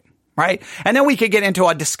of it, right? And then we could get into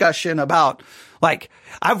a discussion about, like,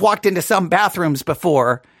 I've walked into some bathrooms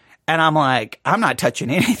before, and I'm like, I'm not touching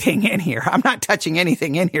anything in here. I'm not touching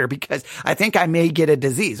anything in here because I think I may get a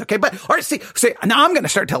disease. Okay, but, all right, see, now I'm going to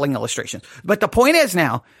start telling illustrations. But the point is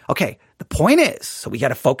now, okay, the point is, so we got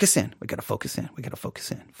to focus in.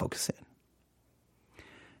 Focus in.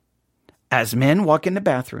 As men walk into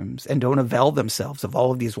bathrooms and don't avail themselves of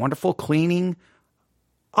all of these wonderful cleaning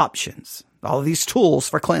options, all of these tools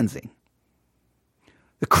for cleansing,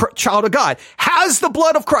 the child of God has the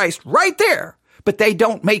blood of Christ right there, but they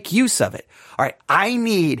don't make use of it. All right, I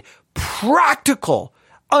need practical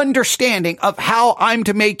understanding of how I'm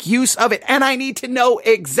to make use of it, and I need to know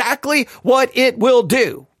exactly what it will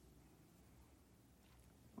do.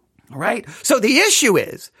 All right, so the issue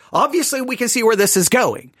is, obviously we can see where this is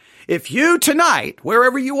going. If you tonight,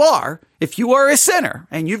 wherever you are, if you are a sinner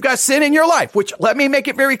and you've got sin in your life, which let me make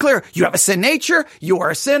it very clear, you have a sin nature, you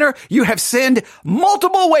are a sinner, you have sinned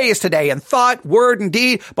multiple ways today in thought, word, and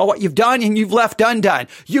deed by what you've done and you've left undone.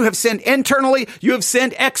 You have sinned internally, you have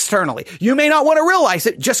sinned externally. You may not want to realize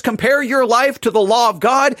it. Just compare your life to the law of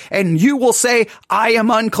God and you will say, I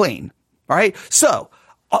am unclean. All right. So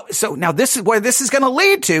now this is where this is going to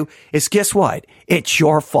lead to is guess what? It's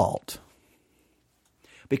your fault.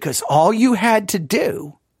 Because all you had to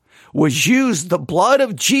do was use the blood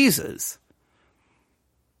of Jesus.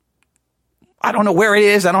 I don't know where it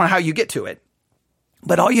is. I don't know how you get to it.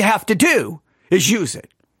 But all you have to do is use it.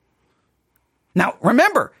 Now,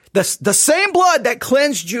 remember, the same blood that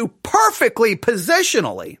cleansed you perfectly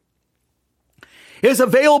positionally is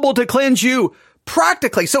available to cleanse you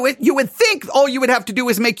practically. So you would think all you would have to do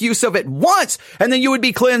is make use of it once and then you would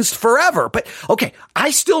be cleansed forever. But okay,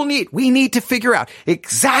 we need to figure out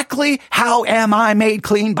exactly how am I made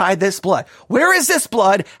clean by this blood? Where is this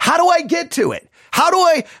blood? How do I get to it? How do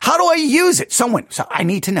I use it? So I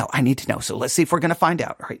need to know. So let's see if we're going to find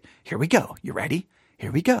out. All right, here we go. You ready?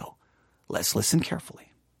 Here we go. Let's listen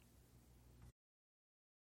carefully.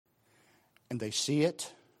 And they see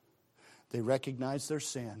it. They recognize their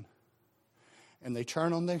sin. And they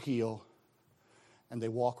turn on their heel. And they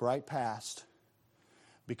walk right past.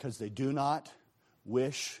 Because they do not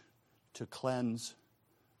wish to cleanse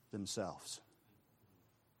themselves.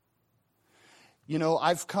 You know,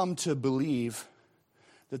 I've come to believe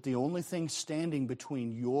that the only thing standing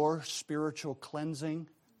between your spiritual cleansing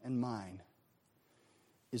and mine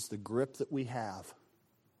is the grip that we have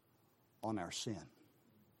on our sin.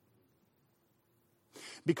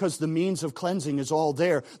 Because the means of cleansing is all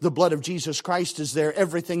there. The blood of Jesus Christ is there.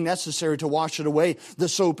 Everything necessary to wash it away. The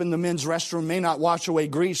soap in the men's restroom may not wash away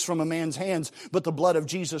grease from a man's hands, but the blood of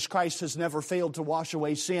Jesus Christ has never failed to wash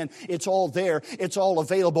away sin. It's all there. It's all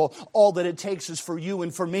available. All that it takes is for you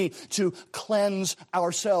and for me to cleanse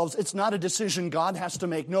ourselves. It's not a decision God has to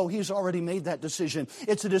make. No, He's already made that decision.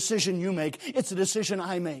 It's a decision you make. It's a decision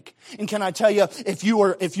I make. And can I tell you, if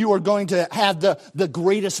you are going to have the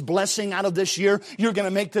greatest blessing out of this year, you're going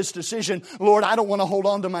to make this decision. Lord, I don't want to hold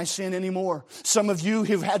on to my sin anymore. Some of you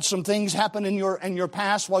who've had some things happen in your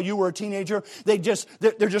past while you were a teenager, they're just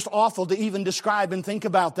awful to even describe and think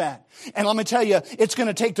about that. And let me tell you, it's going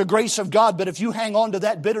to take the grace of God, but if you hang on to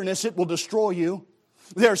that bitterness, it will destroy you.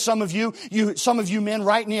 There are some of you men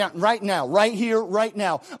right now, right here, right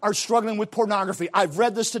now, are struggling with pornography. I've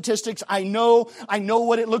read the statistics. I know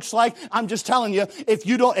what it looks like. I'm just telling you, if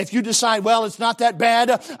you decide, well, it's not that bad,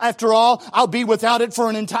 after all, I'll be without it for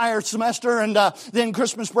an entire semester, and then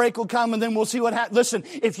Christmas break will come, and then we'll see what happens. Listen,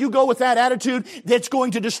 if you go with that attitude, that's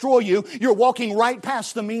going to destroy you. You're walking right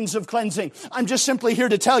past the means of cleansing. I'm just simply here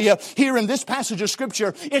to tell you, here in this passage of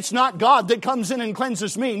Scripture, it's not God that comes in and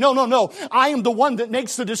cleanses me. No. I am the one that makes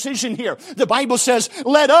the decision here. The Bible says,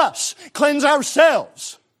 let us cleanse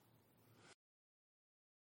ourselves.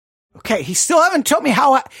 Okay, he still hasn't told me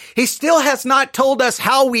he still has not told us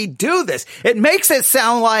how we do this. It makes it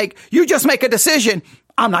sound like you just make a decision.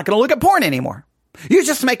 I'm not going to look at porn anymore. You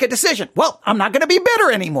just make a decision. Well, I'm not going to be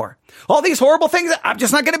bitter anymore. All these horrible things, I'm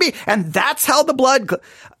just not going to be. And that's how the blood,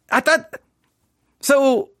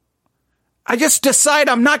 so I just decide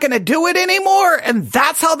I'm not going to do it anymore. And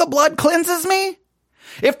that's how the blood cleanses me.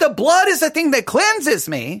 If the blood is the thing that cleanses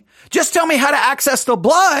me, just tell me how to access the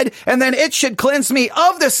blood, and then it should cleanse me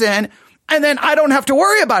of the sin, and then I don't have to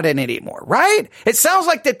worry about it anymore, right? It sounds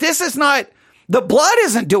like that this is not, the blood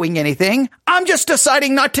isn't doing anything. I'm just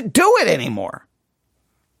deciding not to do it anymore.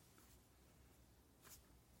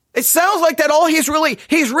 It sounds like that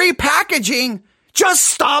he's repackaging, just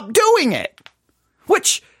stop doing it.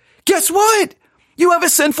 Which, guess what? You have a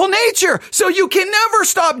sinful nature, so you can never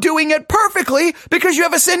stop doing it perfectly because you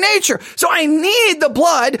have a sin nature. So I need the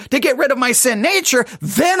blood to get rid of my sin nature,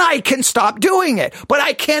 then I can stop doing it. But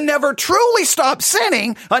I can never truly stop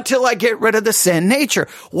sinning until I get rid of the sin nature.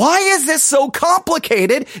 Why is this so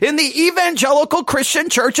complicated in the evangelical Christian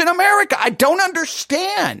church in America? I don't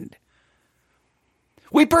understand.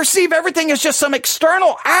 We perceive everything as just some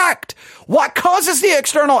external act. What causes the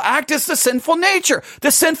external act is the sinful nature.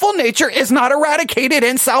 The sinful nature is not eradicated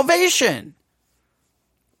in salvation.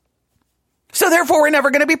 So therefore, we're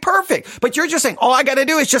never going to be perfect. But you're just saying, all I got to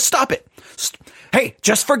do is just stop it. Hey,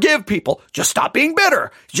 just forgive people. Just stop being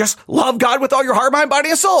bitter. Just love God with all your heart, mind, body,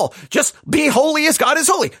 and soul. Just be holy as God is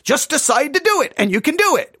holy. Just decide to do it, and you can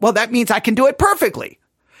do it. Well, that means I can do it perfectly.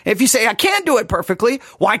 If you say I can't do it perfectly,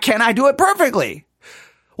 why can't I do it perfectly?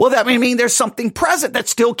 Well, that may mean there's something present that's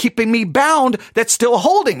still keeping me bound, that's still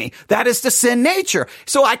holding me. That is the sin nature.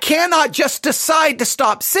 So I cannot just decide to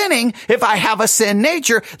stop sinning if I have a sin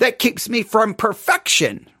nature that keeps me from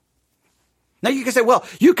perfection. Now you can say, well,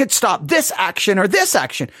 you could stop this action or this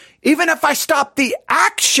action. Even if I stop the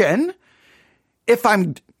action,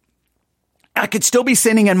 I could still be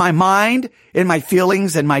sinning in my mind, in my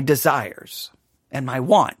feelings, and my desires, and my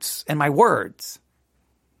wants, and my words.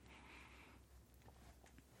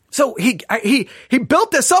 So he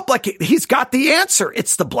built this up like he's got the answer.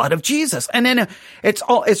 It's the blood of Jesus. And then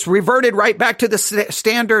it's reverted right back to the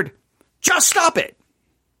standard. Just stop it.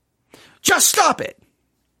 Just stop it.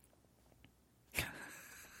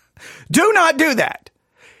 Do not do that.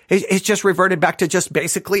 It's just reverted back to just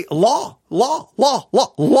basically law.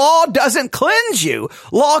 Law doesn't cleanse you.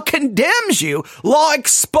 Law condemns you. Law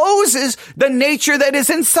exposes the nature that is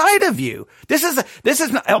inside of you. This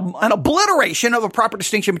is an obliteration of a proper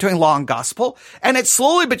distinction between law and gospel. And it's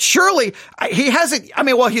slowly but surely,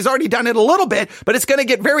 he's already done it a little bit, but it's going to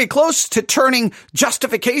get very close to turning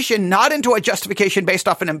justification not into a justification based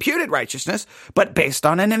off an imputed righteousness, but based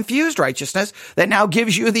on an infused righteousness that now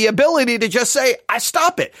gives you the ability to just say, I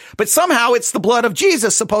stop it. But somehow it's the blood of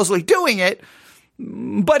Jesus supposedly doing it,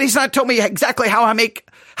 but he's not told me exactly how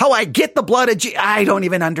I get the blood of Jesus. I don't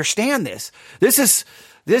even understand this. This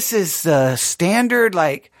is standard,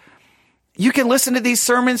 like, you can listen to these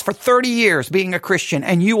sermons for 30 years being a Christian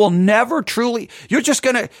and you will never truly, you're just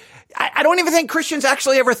going to, I don't even think Christians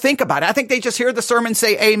actually ever think about it. I think they just hear the sermon,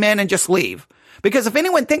 say amen, and just leave. Because if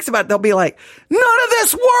anyone thinks about it, they'll be like, none of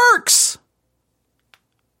this works.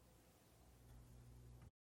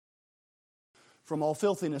 From all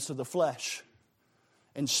filthiness of the flesh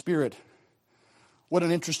and spirit. What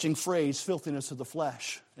an interesting phrase, filthiness of the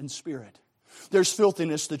flesh and spirit. There's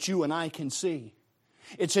filthiness that you and I can see.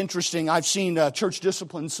 It's interesting. I've seen church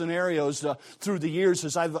discipline scenarios through the years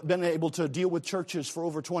as I've been able to deal with churches for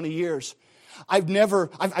over 20 years. I've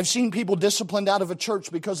seen people disciplined out of a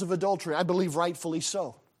church because of adultery. I believe rightfully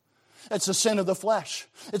so. It's a sin of the flesh.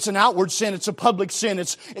 It's an outward sin. It's a public sin.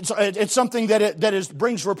 It's something that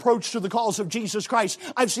brings reproach to the cause of Jesus Christ.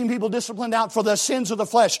 I've seen people disciplined out for the sins of the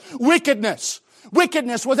flesh. Wickedness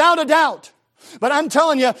without a doubt. But I'm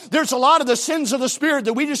telling you, there's a lot of the sins of the Spirit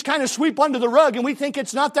that we just kind of sweep under the rug and we think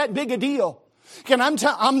it's not that big a deal. And I'm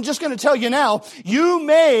just going to tell you now,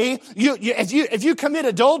 if you commit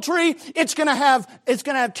adultery, it's going to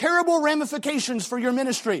have terrible ramifications for your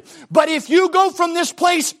ministry. But if you go from this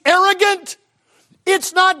place arrogant,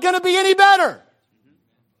 it's not going to be any better.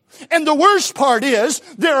 And the worst part is,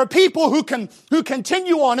 there are people who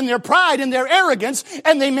continue on in their pride and their arrogance,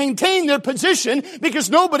 and they maintain their position because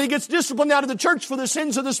nobody gets disciplined out of the church for the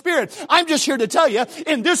sins of the Spirit. I'm just here to tell you,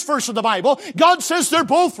 in this verse of the Bible, God says they're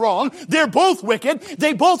both wrong, they're both wicked,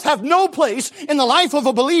 they both have no place in the life of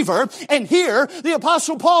a believer. And here, the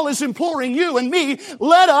Apostle Paul is imploring you and me,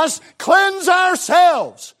 let us cleanse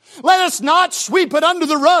ourselves. Let us not sweep it under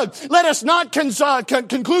the rug. Let us not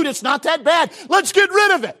conclude it's not that bad. Let's get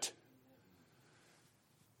rid of it.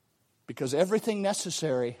 Because everything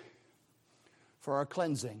necessary for our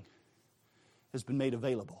cleansing has been made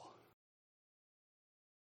available.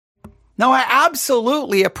 Now, I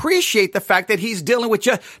absolutely appreciate the fact that he's dealing with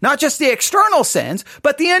not just the external sins,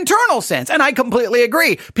 but the internal sins. And I completely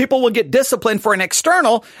agree. People will get disciplined for an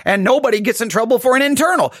external and nobody gets in trouble for an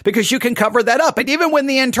internal because you can cover that up. And even when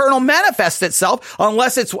the internal manifests itself,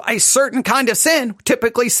 unless it's a certain kind of sin,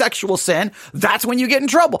 typically sexual sin, that's when you get in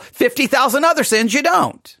trouble. 50,000 other sins you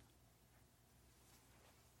don't.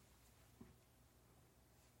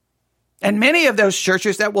 And many of those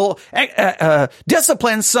churches that will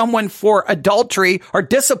discipline someone for adultery or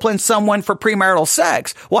discipline someone for premarital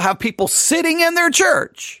sex will have people sitting in their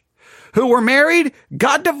church who were married,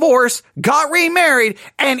 got divorced, got remarried,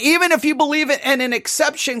 and even if you believe in an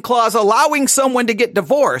exception clause allowing someone to get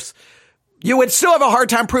divorced, you would still have a hard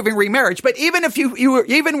time proving remarriage. But even if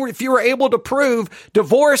you were able to prove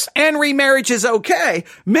divorce and remarriage is okay,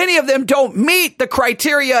 many of them don't meet the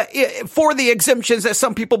criteria for the exemptions that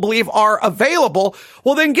some people believe are available.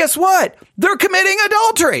 Well, then guess what? They're committing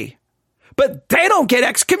adultery. But they don't get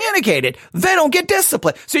excommunicated. They don't get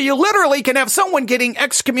disciplined. So you literally can have someone getting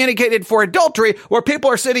excommunicated for adultery where people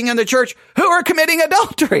are sitting in the church who are committing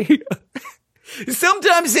adultery.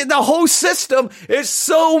 Sometimes the whole system is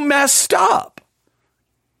so messed up.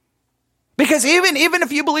 Because even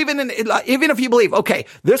if you believe, okay,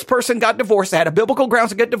 this person got divorced, they had a biblical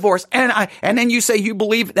grounds to get divorced, and then you say you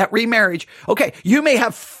believe that remarriage, okay, you may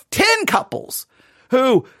have 10 couples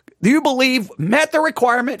who you believe met the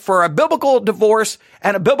requirement for a biblical divorce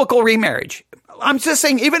and a biblical remarriage. I'm just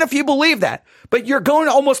saying, even if you believe that, but you're going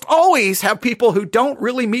to almost always have people who don't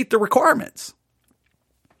really meet the requirements.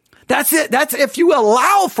 That's it. That's if you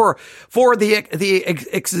allow for the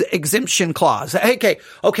exemption clause.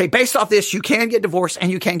 Okay. Based off this, you can get divorced and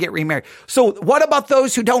you can get remarried. So what about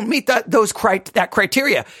those who don't meet that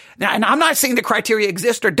criteria? Now, and I'm not saying the criteria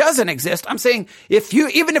exists or doesn't exist. I'm saying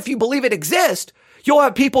even if you believe it exists, you'll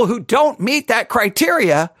have people who don't meet that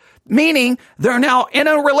criteria, meaning they're now in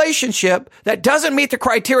a relationship that doesn't meet the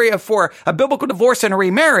criteria for a biblical divorce and a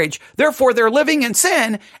remarriage. Therefore, they're living in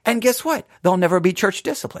sin. And guess what? They'll never be church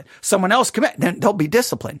disciplined. Someone else commit, then they'll be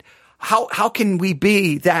disciplined. How can we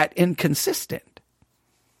be that inconsistent?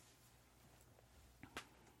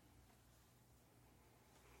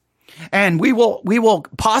 And we will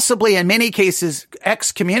possibly in many cases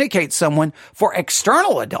excommunicate someone for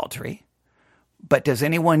external adultery. But does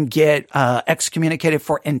anyone get excommunicated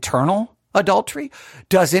for internal adultery?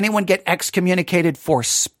 Does anyone get excommunicated for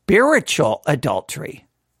spiritual adultery?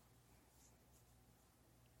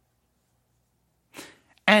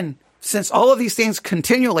 And since all of these things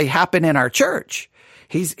continually happen in our church,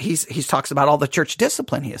 he talks about all the church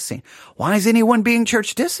discipline he has seen. Why is anyone being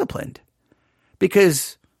church disciplined?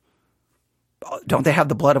 Because don't they have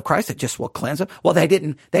the blood of Christ that just will cleanse them? Well, they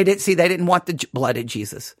didn't want the blood of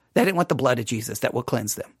Jesus. They didn't want the blood of Jesus that will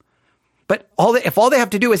cleanse them. But if all they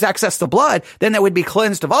have to do is access the blood, then they would be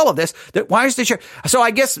cleansed of all of this. Why is the church? So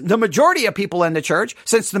I guess the majority of people in the church,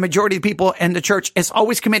 since the majority of people in the church is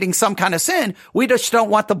always committing some kind of sin, we just don't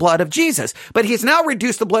want the blood of Jesus. But he's now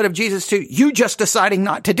reduced the blood of Jesus to you just deciding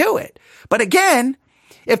not to do it. But again,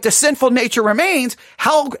 if the sinful nature remains,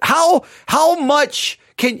 how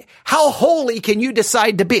holy can you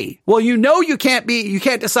decide to be? Well, you can't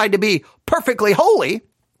decide to be perfectly holy.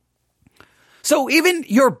 So even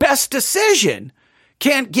your best decision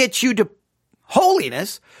can't get you to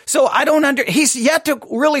holiness. So he's yet to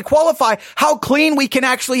really qualify how clean we can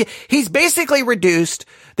actually, he's basically reduced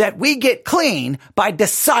that we get clean by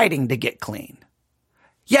deciding to get clean.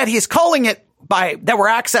 Yet he's calling it that we're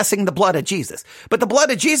accessing the blood of Jesus. But the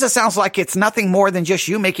blood of Jesus sounds like it's nothing more than just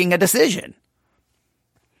you making a decision.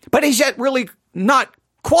 But he's yet really not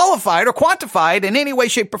qualified or quantified in any way,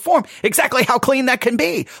 shape, or form exactly how clean that can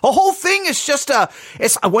be. The whole thing is just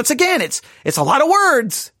it's a lot of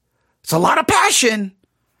words. It's a lot of passion.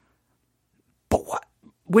 But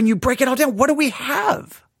when you break it all down, what do we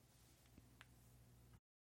have?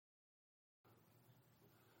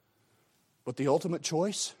 But the ultimate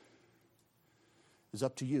choice is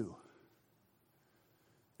up to you.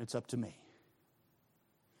 It's up to me.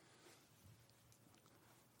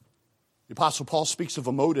 The Apostle Paul speaks of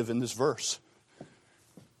a motive in this verse.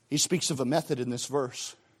 He speaks of a method in this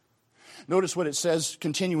verse. Notice what it says,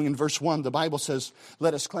 continuing in verse 1. The Bible says,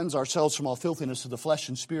 let us cleanse ourselves from all filthiness of the flesh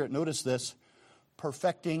and spirit. Notice this,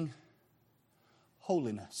 perfecting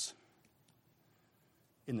holiness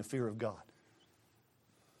in the fear of God.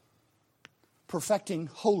 Perfecting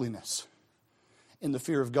holiness in the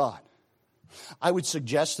fear of God. I would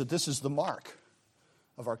suggest that this is the mark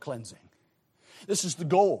of our cleansing. This is the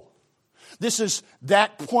goal. This is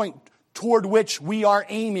that point toward which we are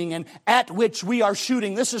aiming and at which we are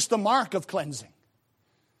shooting. This is the mark of cleansing.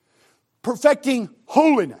 Perfecting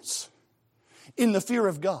holiness in the fear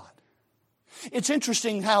of God. It's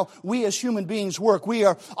interesting how we as human beings work.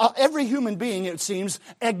 Every human being, it seems,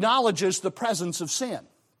 acknowledges the presence of sin.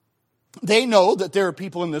 They know that there are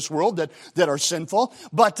people in this world that are sinful,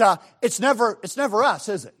 but it's never us,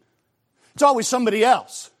 is it? It's always somebody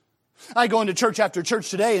else. I go into church after church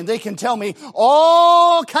today and they can tell me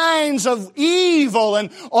all kinds of evil and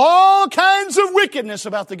all kinds of wickedness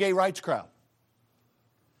about the gay rights crowd.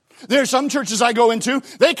 There are some churches I go into,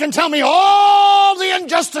 they can tell me all the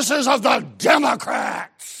injustices of the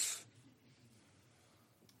Democrats.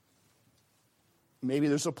 Maybe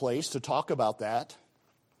there's a place to talk about that,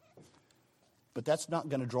 but that's not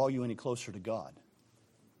going to draw you any closer to God.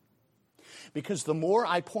 Because the more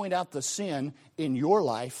I point out the sin in your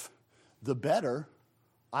life, the better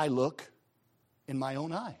I look in my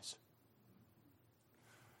own eyes.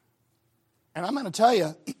 And I'm going to tell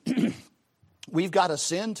you, we've got a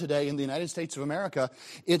sin today in the United States of America.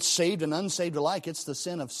 It's saved and unsaved alike. It's the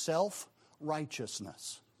sin of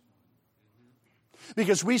self-righteousness.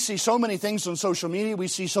 Because we see so many things on social media, we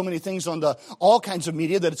see so many things on all kinds of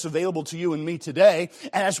media that it's available to you and me today.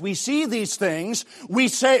 And as we see these things, we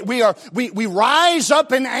rise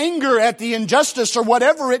up in anger at the injustice or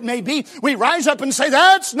whatever it may be. We rise up and say,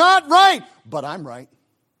 that's not right. But I'm right.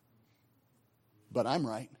 But I'm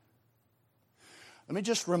right. Let me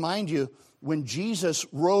just remind you, when Jesus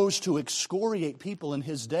rose to excoriate people in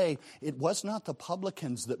his day, it was not the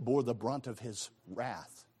publicans that bore the brunt of his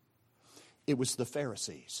wrath. It was the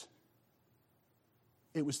Pharisees.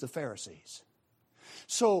 It was the Pharisees.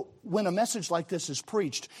 So when a message like this is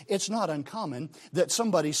preached, it's not uncommon that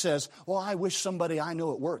somebody says, well, I wish somebody I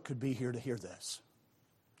know at work could be here to hear this.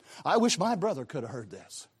 I wish my brother could have heard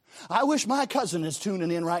this. I wish my cousin is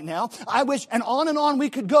tuning in right now. I wish, and on we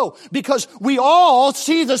could go, because we all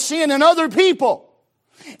see the sin in other people.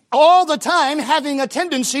 All the time having a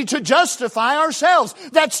tendency to justify ourselves.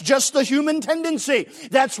 That's just the human tendency.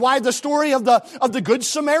 That's why the story of the Good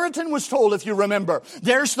Samaritan was told, if you remember.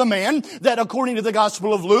 There's the man that, according to the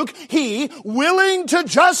Gospel of Luke, he, willing to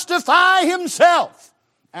justify himself,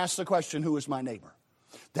 asked the question, who is my neighbor?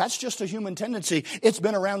 That's just a human tendency. It's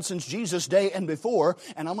been around since Jesus' day and before.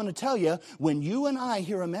 And I'm going to tell you, when you and I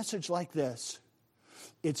hear a message like this,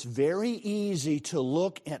 it's very easy to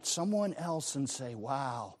look at someone else and say,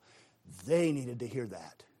 wow, they needed to hear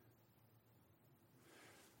that.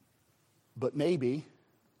 But maybe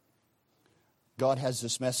God has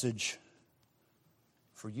this message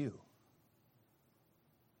for you.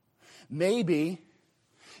 Maybe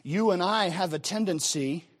you and I have a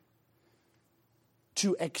tendency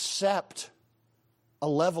to accept a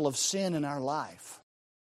level of sin in our life.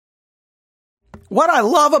 What I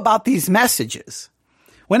love about these messages,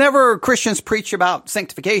 whenever Christians preach about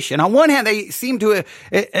sanctification, on one hand, they seem to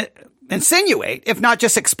insinuate, if not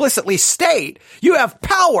just explicitly state, you have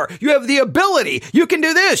power, you have the ability, you can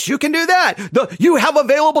do this, you can do that. You have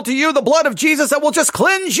available to you the blood of Jesus that will just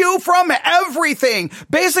cleanse you from everything.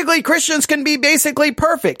 Basically, Christians can be basically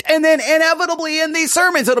perfect. And then inevitably in these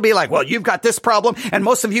sermons, it'll be like, well, you've got this problem, and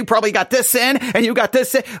most of you probably got this sin, and you got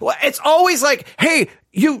this sin. Well, it's always like, hey,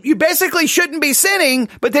 you basically shouldn't be sinning,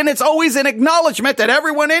 but then it's always an acknowledgement that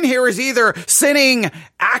everyone in here is either sinning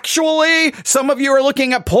actually. Some of you are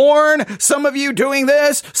looking at porn. Some of you doing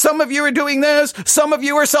this. Some of you are doing this. Some of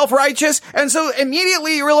you are self-righteous. And so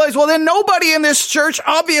immediately you realize, well, then nobody in this church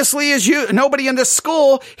obviously is you. Nobody in this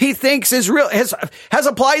school he thinks is real, has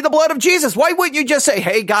applied the blood of Jesus. Why wouldn't you just say,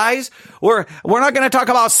 hey guys, we're not going to talk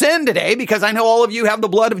about sin today because I know all of you have the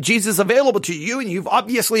blood of Jesus available to you and you've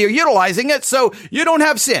obviously are utilizing it. So you don't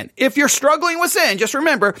have sin. If you're struggling with sin, just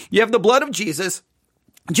remember you have the blood of Jesus.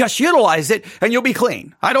 Just utilize it and you'll be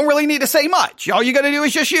clean. I don't really need to say much. All you got to do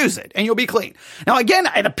is just use it and you'll be clean. Now, again,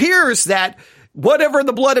 it appears that whatever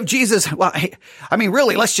the blood of Jesus, well, I mean,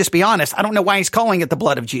 really, let's just be honest. I don't know why he's calling it the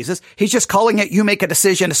blood of Jesus. He's just calling it, you make a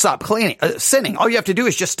decision to stop sinning. All you have to do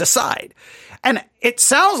is just decide. And it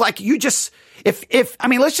sounds like you just, I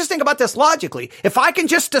mean, let's just think about this logically. If I can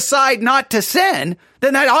just decide not to sin,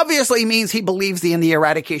 then that obviously means he believes in the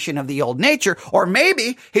eradication of the old nature, or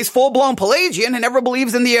maybe he's full-blown Pelagian and never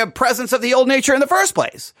believes in the presence of the old nature in the first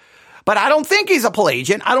place. But I don't think he's a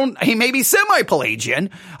Pelagian. He may be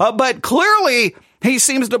semi-Pelagian, but clearly he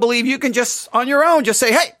seems to believe you can just, on your own, just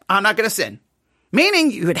say, hey, I'm not going to sin.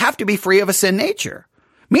 Meaning you would have to be free of a sin nature.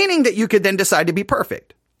 Meaning that you could then decide to be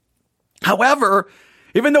perfect. However,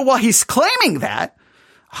 even though while he's claiming that,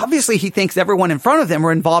 obviously he thinks everyone in front of him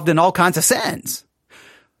are involved in all kinds of sins.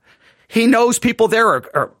 He knows people there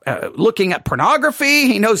are looking at pornography.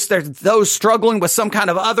 He knows there's those struggling with some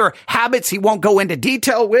kind of other habits he won't go into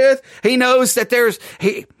detail with. He knows that there's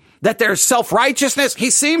self-righteousness. He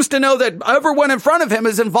seems to know that everyone in front of him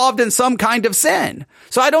is involved in some kind of sin.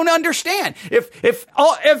 So I don't understand.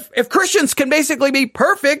 If Christians can basically be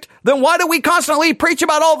perfect, then why do we constantly preach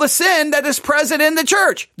about all the sin that is present in the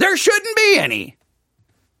church? There shouldn't be any.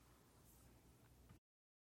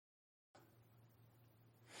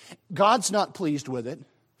 God's not pleased with it,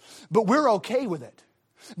 but we're okay with it.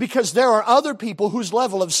 Because there are other people whose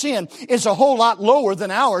level of sin is a whole lot lower than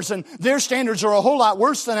ours, and their standards are a whole lot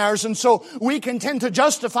worse than ours, and so we can tend to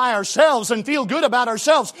justify ourselves and feel good about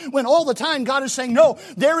ourselves when all the time God is saying, no,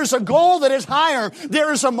 there is a goal that is higher.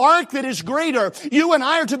 There is a mark that is greater. You and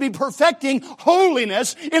I are to be perfecting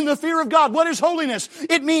holiness in the fear of God. What is holiness?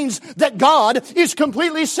 It means that God is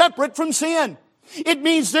completely separate from sin. It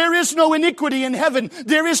means there is no iniquity in heaven.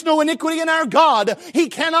 There is no iniquity in our God. He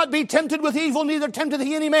cannot be tempted with evil, neither tempteth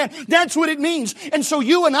he any man. That's what it means. And so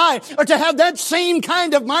you and I are to have that same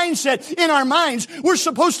kind of mindset in our minds. We're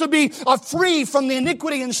supposed to be free from the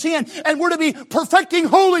iniquity and sin, and we're to be perfecting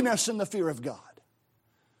holiness in the fear of God.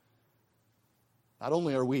 Not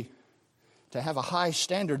only are we to have a high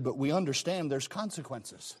standard, but we understand there's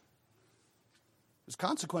consequences. There's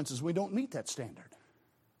consequences when we don't meet that standard.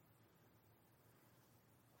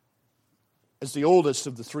 As the oldest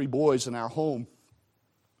of the three boys in our home,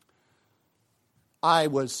 I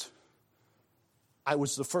was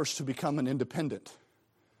the first to become an independent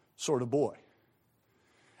sort of boy.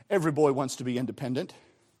 Every boy wants to be independent.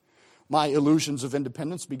 My illusions of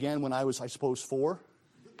independence began when I was, I suppose, 4,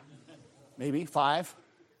 maybe 5.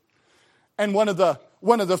 And one of the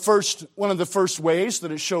first ways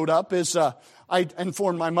that it showed up is I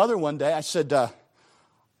informed my mother one day. I said,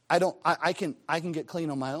 I can get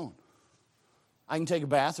clean on my own. I can take a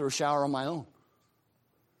bath or a shower on my own.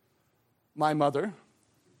 My mother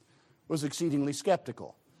was exceedingly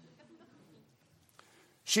skeptical.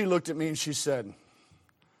 She looked at me and she said,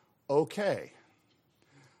 okay,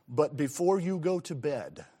 but before you go to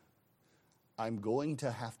bed, I'm going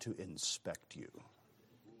to have to inspect you.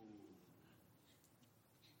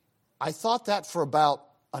 I thought that for about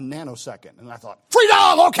a nanosecond. And I thought,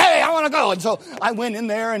 freedom, okay, I want to go. And so I went in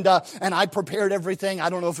there and I prepared everything. I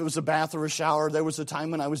don't know if it was a bath or a shower. There was a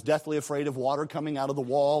time when I was deathly afraid of water coming out of the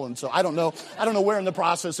wall. And so I don't know where in the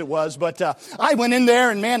process it was. But I went in there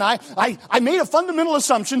and man, I made a fundamental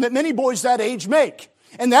assumption that many boys that age make.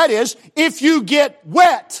 And that is, if you get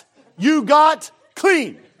wet, you got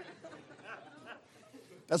clean.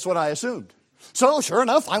 That's what I assumed. So sure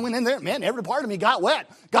enough, I went in there. Man, every part of me got wet.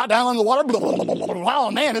 Got down in the water. Wow,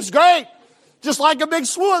 man, it's great. Just like a big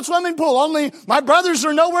swimming pool. Only my brothers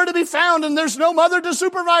are nowhere to be found and there's no mother to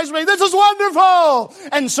supervise me. This is wonderful.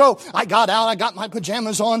 And so I got out. I got my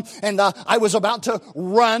pajamas on and I was about to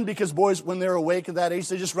run because boys, when they're awake at that age,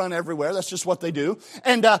 they just run everywhere. That's just what they do.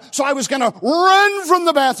 And so I was going to run from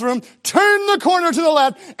the bathroom, turn the corner to the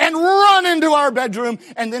left and run into our bedroom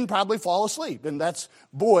and then probably fall asleep. And that's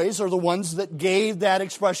boys are the ones that gave that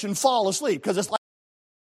expression fall asleep because it's like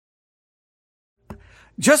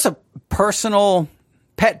just a personal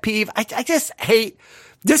pet peeve. I just hate,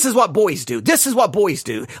 this is what boys do. This is what boys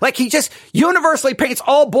do. Like he just universally paints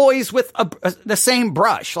all boys with the same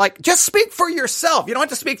brush. Like just speak for yourself. You don't have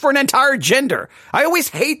to speak for an entire gender. I always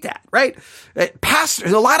hate that, right?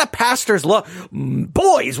 Pastors, a lot of pastors love,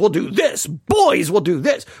 boys will do this. Boys will do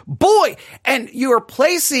this. Boy. And you're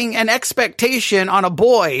placing an expectation on a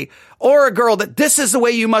boy or a girl that this is the way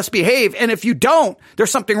you must behave. And if you don't, there's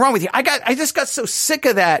something wrong with you. I just got so sick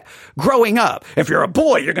of that growing up. If you're a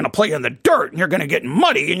boy, you're going to play in the dirt and you're going to get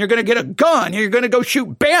muddy and you're going to get a gun and you're going to go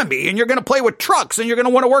shoot Bambi and you're going to play with trucks and you're going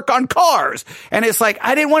to want to work on cars. And it's like,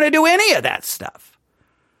 I didn't want to do any of that stuff.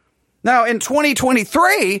 Now, in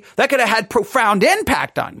 2023, that could have had profound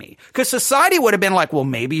impact on me because society would have been like, well,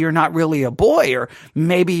 maybe you're not really a boy or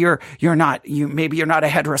maybe you're not a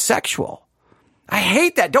heterosexual. I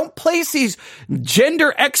hate that. Don't place these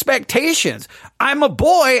gender expectations. I'm a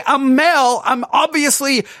boy. I'm male. I'm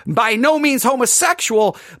obviously by no means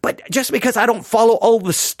homosexual, but just because I don't follow all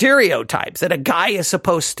the stereotypes that a guy is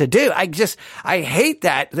supposed to do, I hate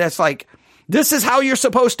that. That's like, this is how you're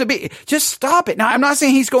supposed to be. Just stop it. Now, I'm not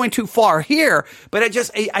saying he's going too far here, but it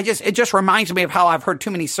just reminds me of how I've heard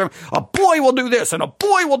too many sermons. A boy will do this and a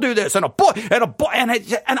boy will do this and a boy,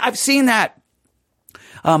 and I've seen that.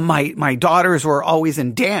 My daughters were always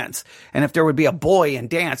in dance. And if there would be a boy in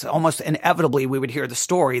dance, almost inevitably we would hear the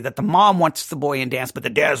story that the mom wants the boy in dance, but the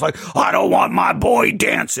dad's like, I don't want my boy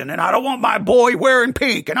dancing and I don't want my boy wearing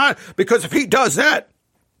pink. Because if he does that,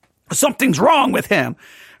 something's wrong with him.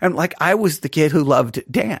 And like, I was the kid who loved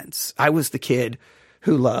dance. I was the kid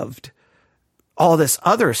who loved all this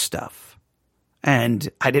other stuff. And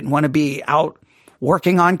I didn't want to be out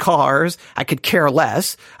working on cars. I could care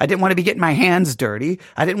less. I didn't want to be getting my hands dirty.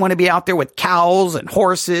 I didn't want to be out there with cows and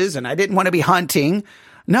horses, and I didn't want to be hunting.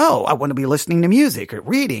 No, I want to be listening to music or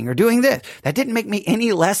reading or doing this. That didn't make me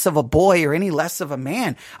any less of a boy or any less of a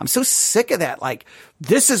man. I'm so sick of that. Like,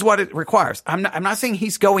 this is what it requires. I'm not saying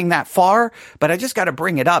he's going that far, but I just got to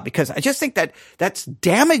bring it up because I just think that that's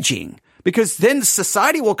damaging because then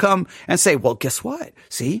society will come and say, well, guess what?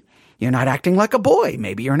 See, you're not acting like a boy.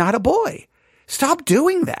 Maybe you're not a boy. Stop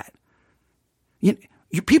doing that. You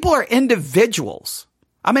people are individuals.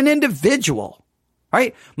 I'm an individual,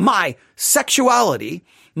 right? My sexuality,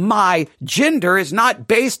 my gender is not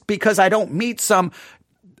based because I don't meet some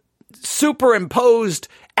superimposed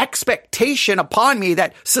expectation upon me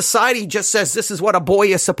that society just says this is what a boy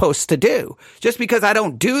is supposed to do. Just because I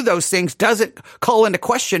don't do those things doesn't call into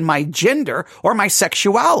question my gender or my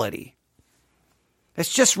sexuality.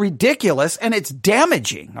 It's just ridiculous and it's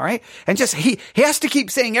damaging, all right? And just he has to keep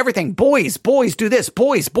saying everything. Boys do this.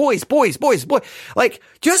 Boys. Like,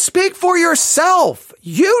 just speak for yourself.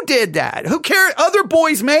 You did that. Who cares? Other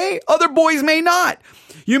boys may not.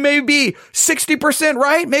 You may be 60%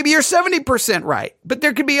 right. Maybe you're 70% right. But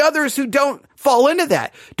there could be others who don't fall into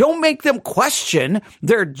that. Don't make them question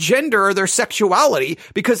their gender or their sexuality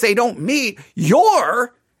because they don't meet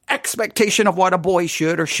your expectation of what a boy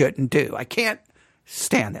should or shouldn't do. I can't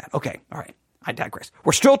stand that. Okay. All right. I digress.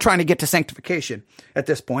 We're still trying to get to sanctification at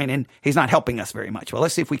this point, and he's not helping us very much. Well,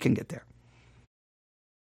 let's see if we can get there.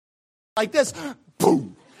 Like this.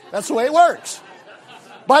 Boom. That's the way it works.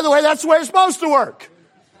 By the way, that's the way it's supposed to work.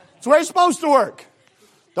 It's the way it's supposed to work.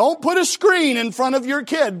 Don't put a screen in front of your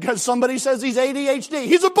kid because somebody says he's ADHD.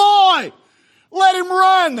 He's a boy. Let him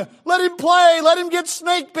run. Let him play. Let him get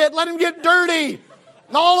snake bit. Let him get dirty.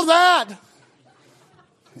 And all of that.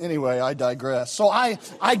 Anyway, I digress. So I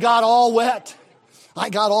got all wet.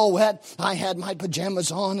 I had my pajamas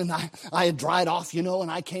on and I had dried off, and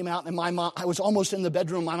I came out and my mom, I was almost in the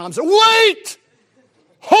bedroom. My mom said, wait!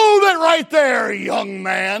 Hold it right there, young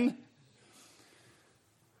man.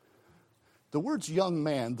 The words young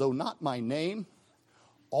man, though not my name,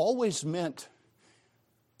 always meant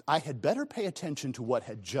I had better pay attention to what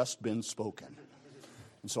had just been spoken.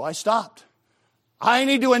 And so I stopped. I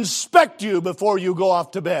need to inspect you before you go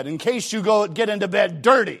off to bed, in case you get into bed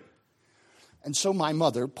dirty. And so my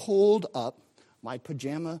mother pulled up my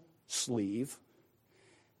pajama sleeve,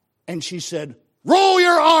 and she said, roll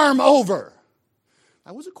your arm over.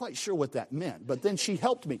 I wasn't quite sure what that meant, but then she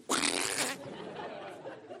helped me.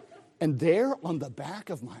 And there on the back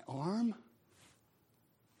of my arm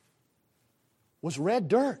was red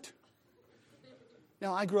dirt.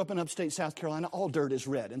 Now, I grew up in upstate South Carolina. All dirt is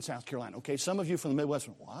red in South Carolina, okay? Some of you from the Midwest,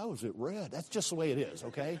 why was it red? That's just the way it is,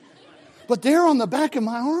 okay? But there on the back of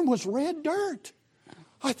my arm was red dirt.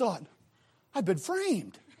 I thought, I've been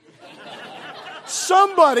framed.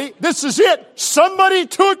 Somebody, this is it, somebody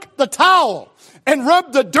took the towel and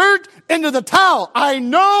rubbed the dirt into the towel. I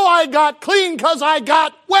know I got clean because I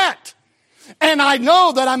got wet. And I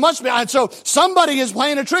know that I must be. And so somebody is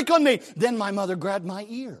playing a trick on me. Then my mother grabbed my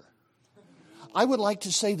ear. I would like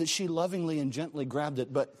to say that she lovingly and gently grabbed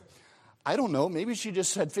it, but I don't know. Maybe she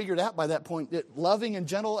just had figured out by that point that loving and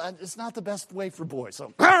gentle is not the best way for boys.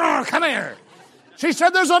 So, come here. She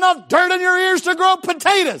said there's enough dirt in your ears to grow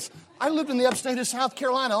potatoes. I lived in the upstate of South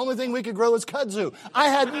Carolina. The only thing we could grow was kudzu. I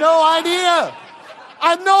had no idea. I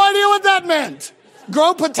had no idea what that meant.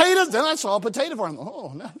 Grow potatoes? Then I saw a potato farm.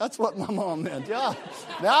 Oh, that's what my mom meant. Yeah.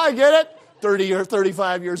 Now I get it. 30 or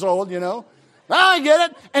 35 years old, you know. Now I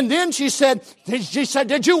get it. And then she said,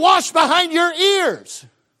 did you wash behind your ears?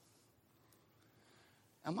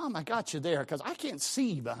 And Mom, I got you there because I can't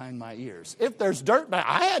see behind my ears. If there's dirt back,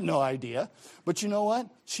 I had no idea. But you know what?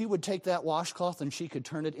 She would take that washcloth and she could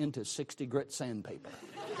turn it into 60 grit sandpaper.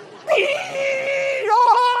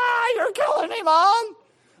 Oh, you're killing me, Mom.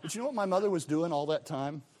 But you know what my mother was doing all that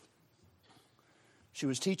time? She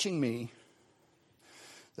was teaching me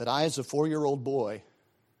that I, as a 4-year-old boy,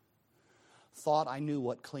 thought I knew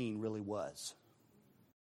what clean really was.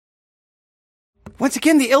 Once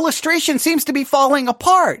again, the illustration seems to be falling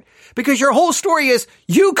apart because your whole story is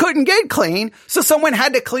you couldn't get clean, so someone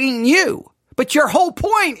had to clean you. But your whole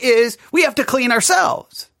point is we have to clean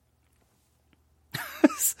ourselves.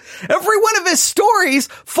 Every one of his stories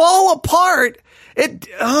fall apart.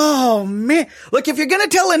 Oh man. Look, if you're going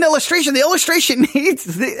to tell an illustration, the illustration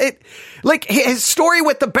needs it. Like his story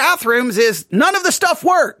with the bathrooms is none of the stuff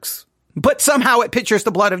works, but somehow it pictures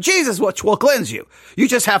the blood of Jesus, which will cleanse you. You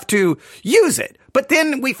just have to use it. But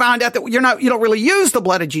then we found out that you don't really use the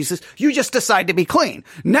blood of Jesus. You just decide to be clean.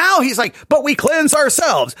 Now he's like, but we cleanse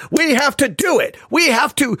ourselves. We have to do it. We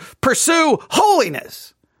have to pursue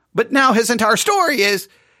holiness. But now his entire story is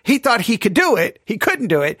he thought he could do it. He couldn't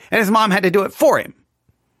do it. And his mom had to do it for him.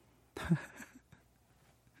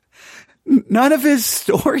 None of his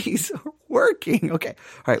stories are working. Okay.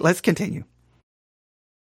 All right. Let's continue.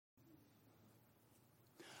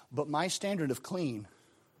 But my standard of clean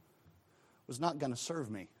was not going to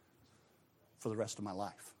serve me for the rest of my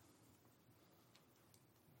life.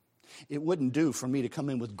 It wouldn't do for me to come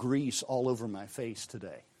in with grease all over my face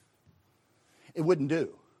today. It wouldn't do.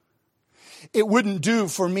 It wouldn't do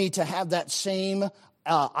for me to have that same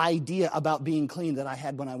idea about being clean that I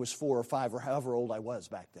had when I was 4 or 5 or however old I was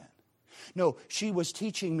back then. No, she was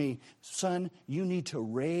teaching me, son, you need to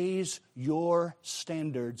raise your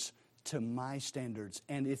standards to my standards.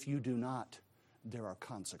 And if you do not, there are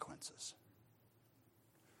consequences.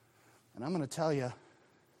 And I'm going to tell you,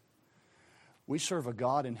 we serve a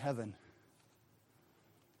God in heaven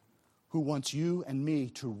who wants you and me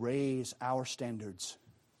to raise our standards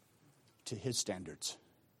to his standards.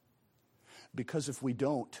 Because if we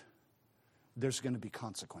don't, there's going to be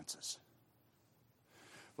consequences.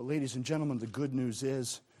 But ladies and gentlemen, the good news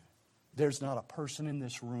is there's not a person in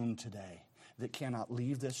this room today that cannot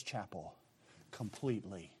leave this chapel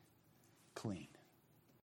completely clean.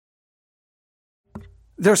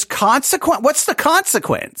 There's consequence. What's the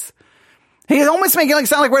consequence? He's almost making it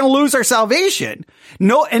sound like we're going to lose our salvation.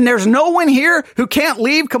 No, and there's no one here who can't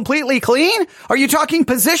leave completely clean? Are you talking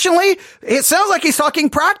positionally? It sounds like he's talking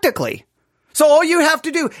practically. So all you have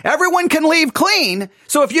to do, everyone can leave clean.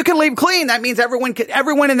 So if you can leave clean, that means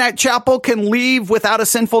everyone in that chapel can leave without a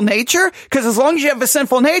sinful nature. Because as long as you have a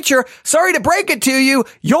sinful nature, sorry to break it to you,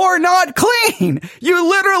 you're not clean. You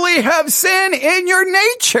literally have sin in your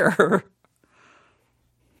nature.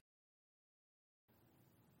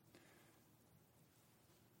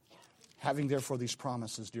 Having therefore these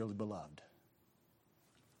promises, dearly beloved,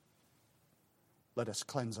 let us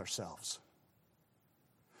cleanse ourselves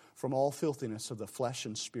from all filthiness of the flesh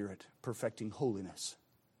and spirit, perfecting holiness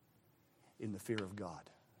in the fear of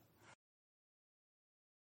God.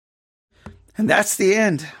 And that's the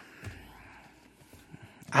end.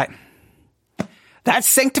 That's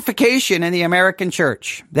sanctification in the American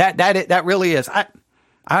church. That really is. I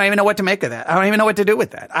don't even know what to make of that. I don't even know what to do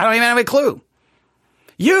with that. I don't even have a clue.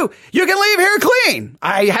 You can leave here clean.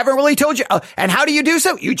 I haven't really told you. And how do you do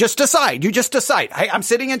so? You just decide. Hey, I'm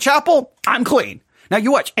sitting in chapel. I'm clean. Now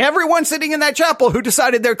you watch. Everyone sitting in that chapel who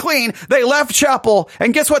decided they're clean, they left chapel.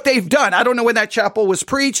 And guess what they've done? I don't know when that chapel was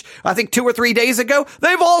preached. I think 2 or 3 days ago.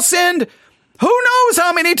 They've all sinned. Who knows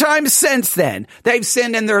how many times since then? They've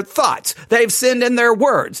sinned in their thoughts. They've sinned in their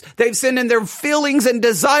words. They've sinned in their feelings and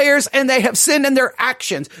desires, and they have sinned in their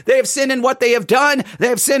actions. They have sinned in what they have done. They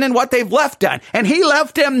have sinned in what they've left done. And he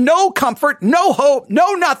left them no comfort, no hope,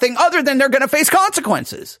 no nothing other than they're going to face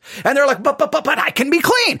consequences. And they're like, but I can be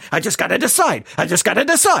clean. I just got to decide.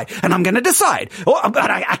 And I'm going to decide. Oh,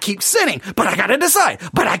 but I keep sinning, but I got to decide.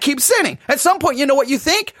 But I keep sinning. At some point, you know what you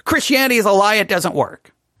think? Christianity is a lie. It doesn't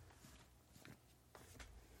work.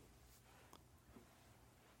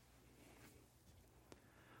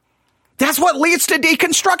 That's what leads to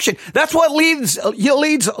deconstruction. That's what leads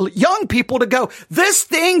young people to go, this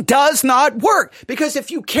thing does not work. Because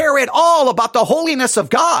if you care at all about the holiness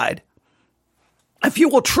of God, if you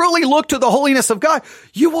will truly look to the holiness of God,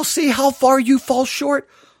 you will see how far you fall short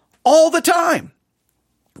all the time.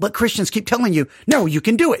 But Christians keep telling you, no, you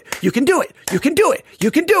can do it. You can do it. You can do it.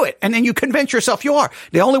 You can do it. And then you convince yourself you are.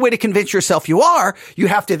 The only way to convince yourself you are, you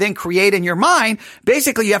have to then create in your mind.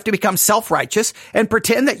 Basically, you have to become self-righteous and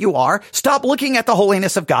pretend that you are. Stop looking at the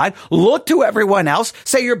holiness of God. Look to everyone else.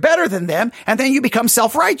 Say you're better than them. And then you become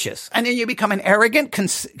self-righteous. And then you become an arrogant,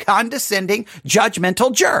 condescending,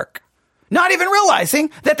 judgmental jerk. Not even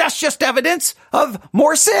realizing that that's just evidence of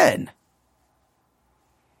more sin.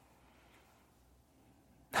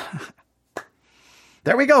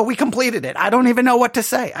 There we go. We completed it. I don't even know what to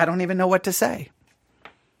say.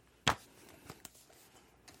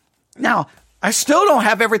 Now, I still don't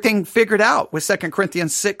have everything figured out with 2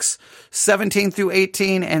 Corinthians 6, 17 through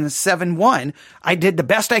 18 and 7, 1. I did the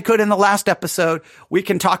best I could in the last episode. We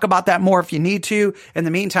can talk about that more if you need to. In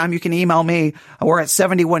the meantime, you can email me. We're at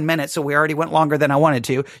 71 minutes, so we already went longer than I wanted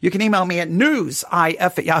to. You can email me at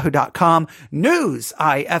newsif@yahoo.com,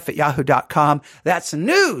 newsif@yahoo.com. That's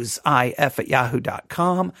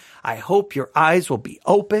newsif@yahoo.com. I hope your eyes will be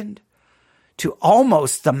opened to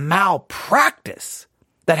almost the malpractice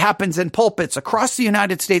that happens in pulpits across the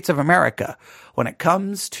United States of America when it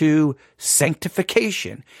comes to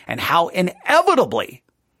sanctification and how inevitably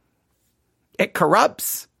it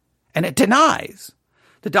corrupts and it denies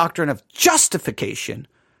the doctrine of justification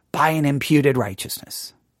by an imputed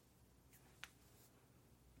righteousness.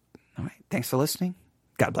 All right. Thanks for listening.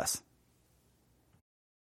 God bless.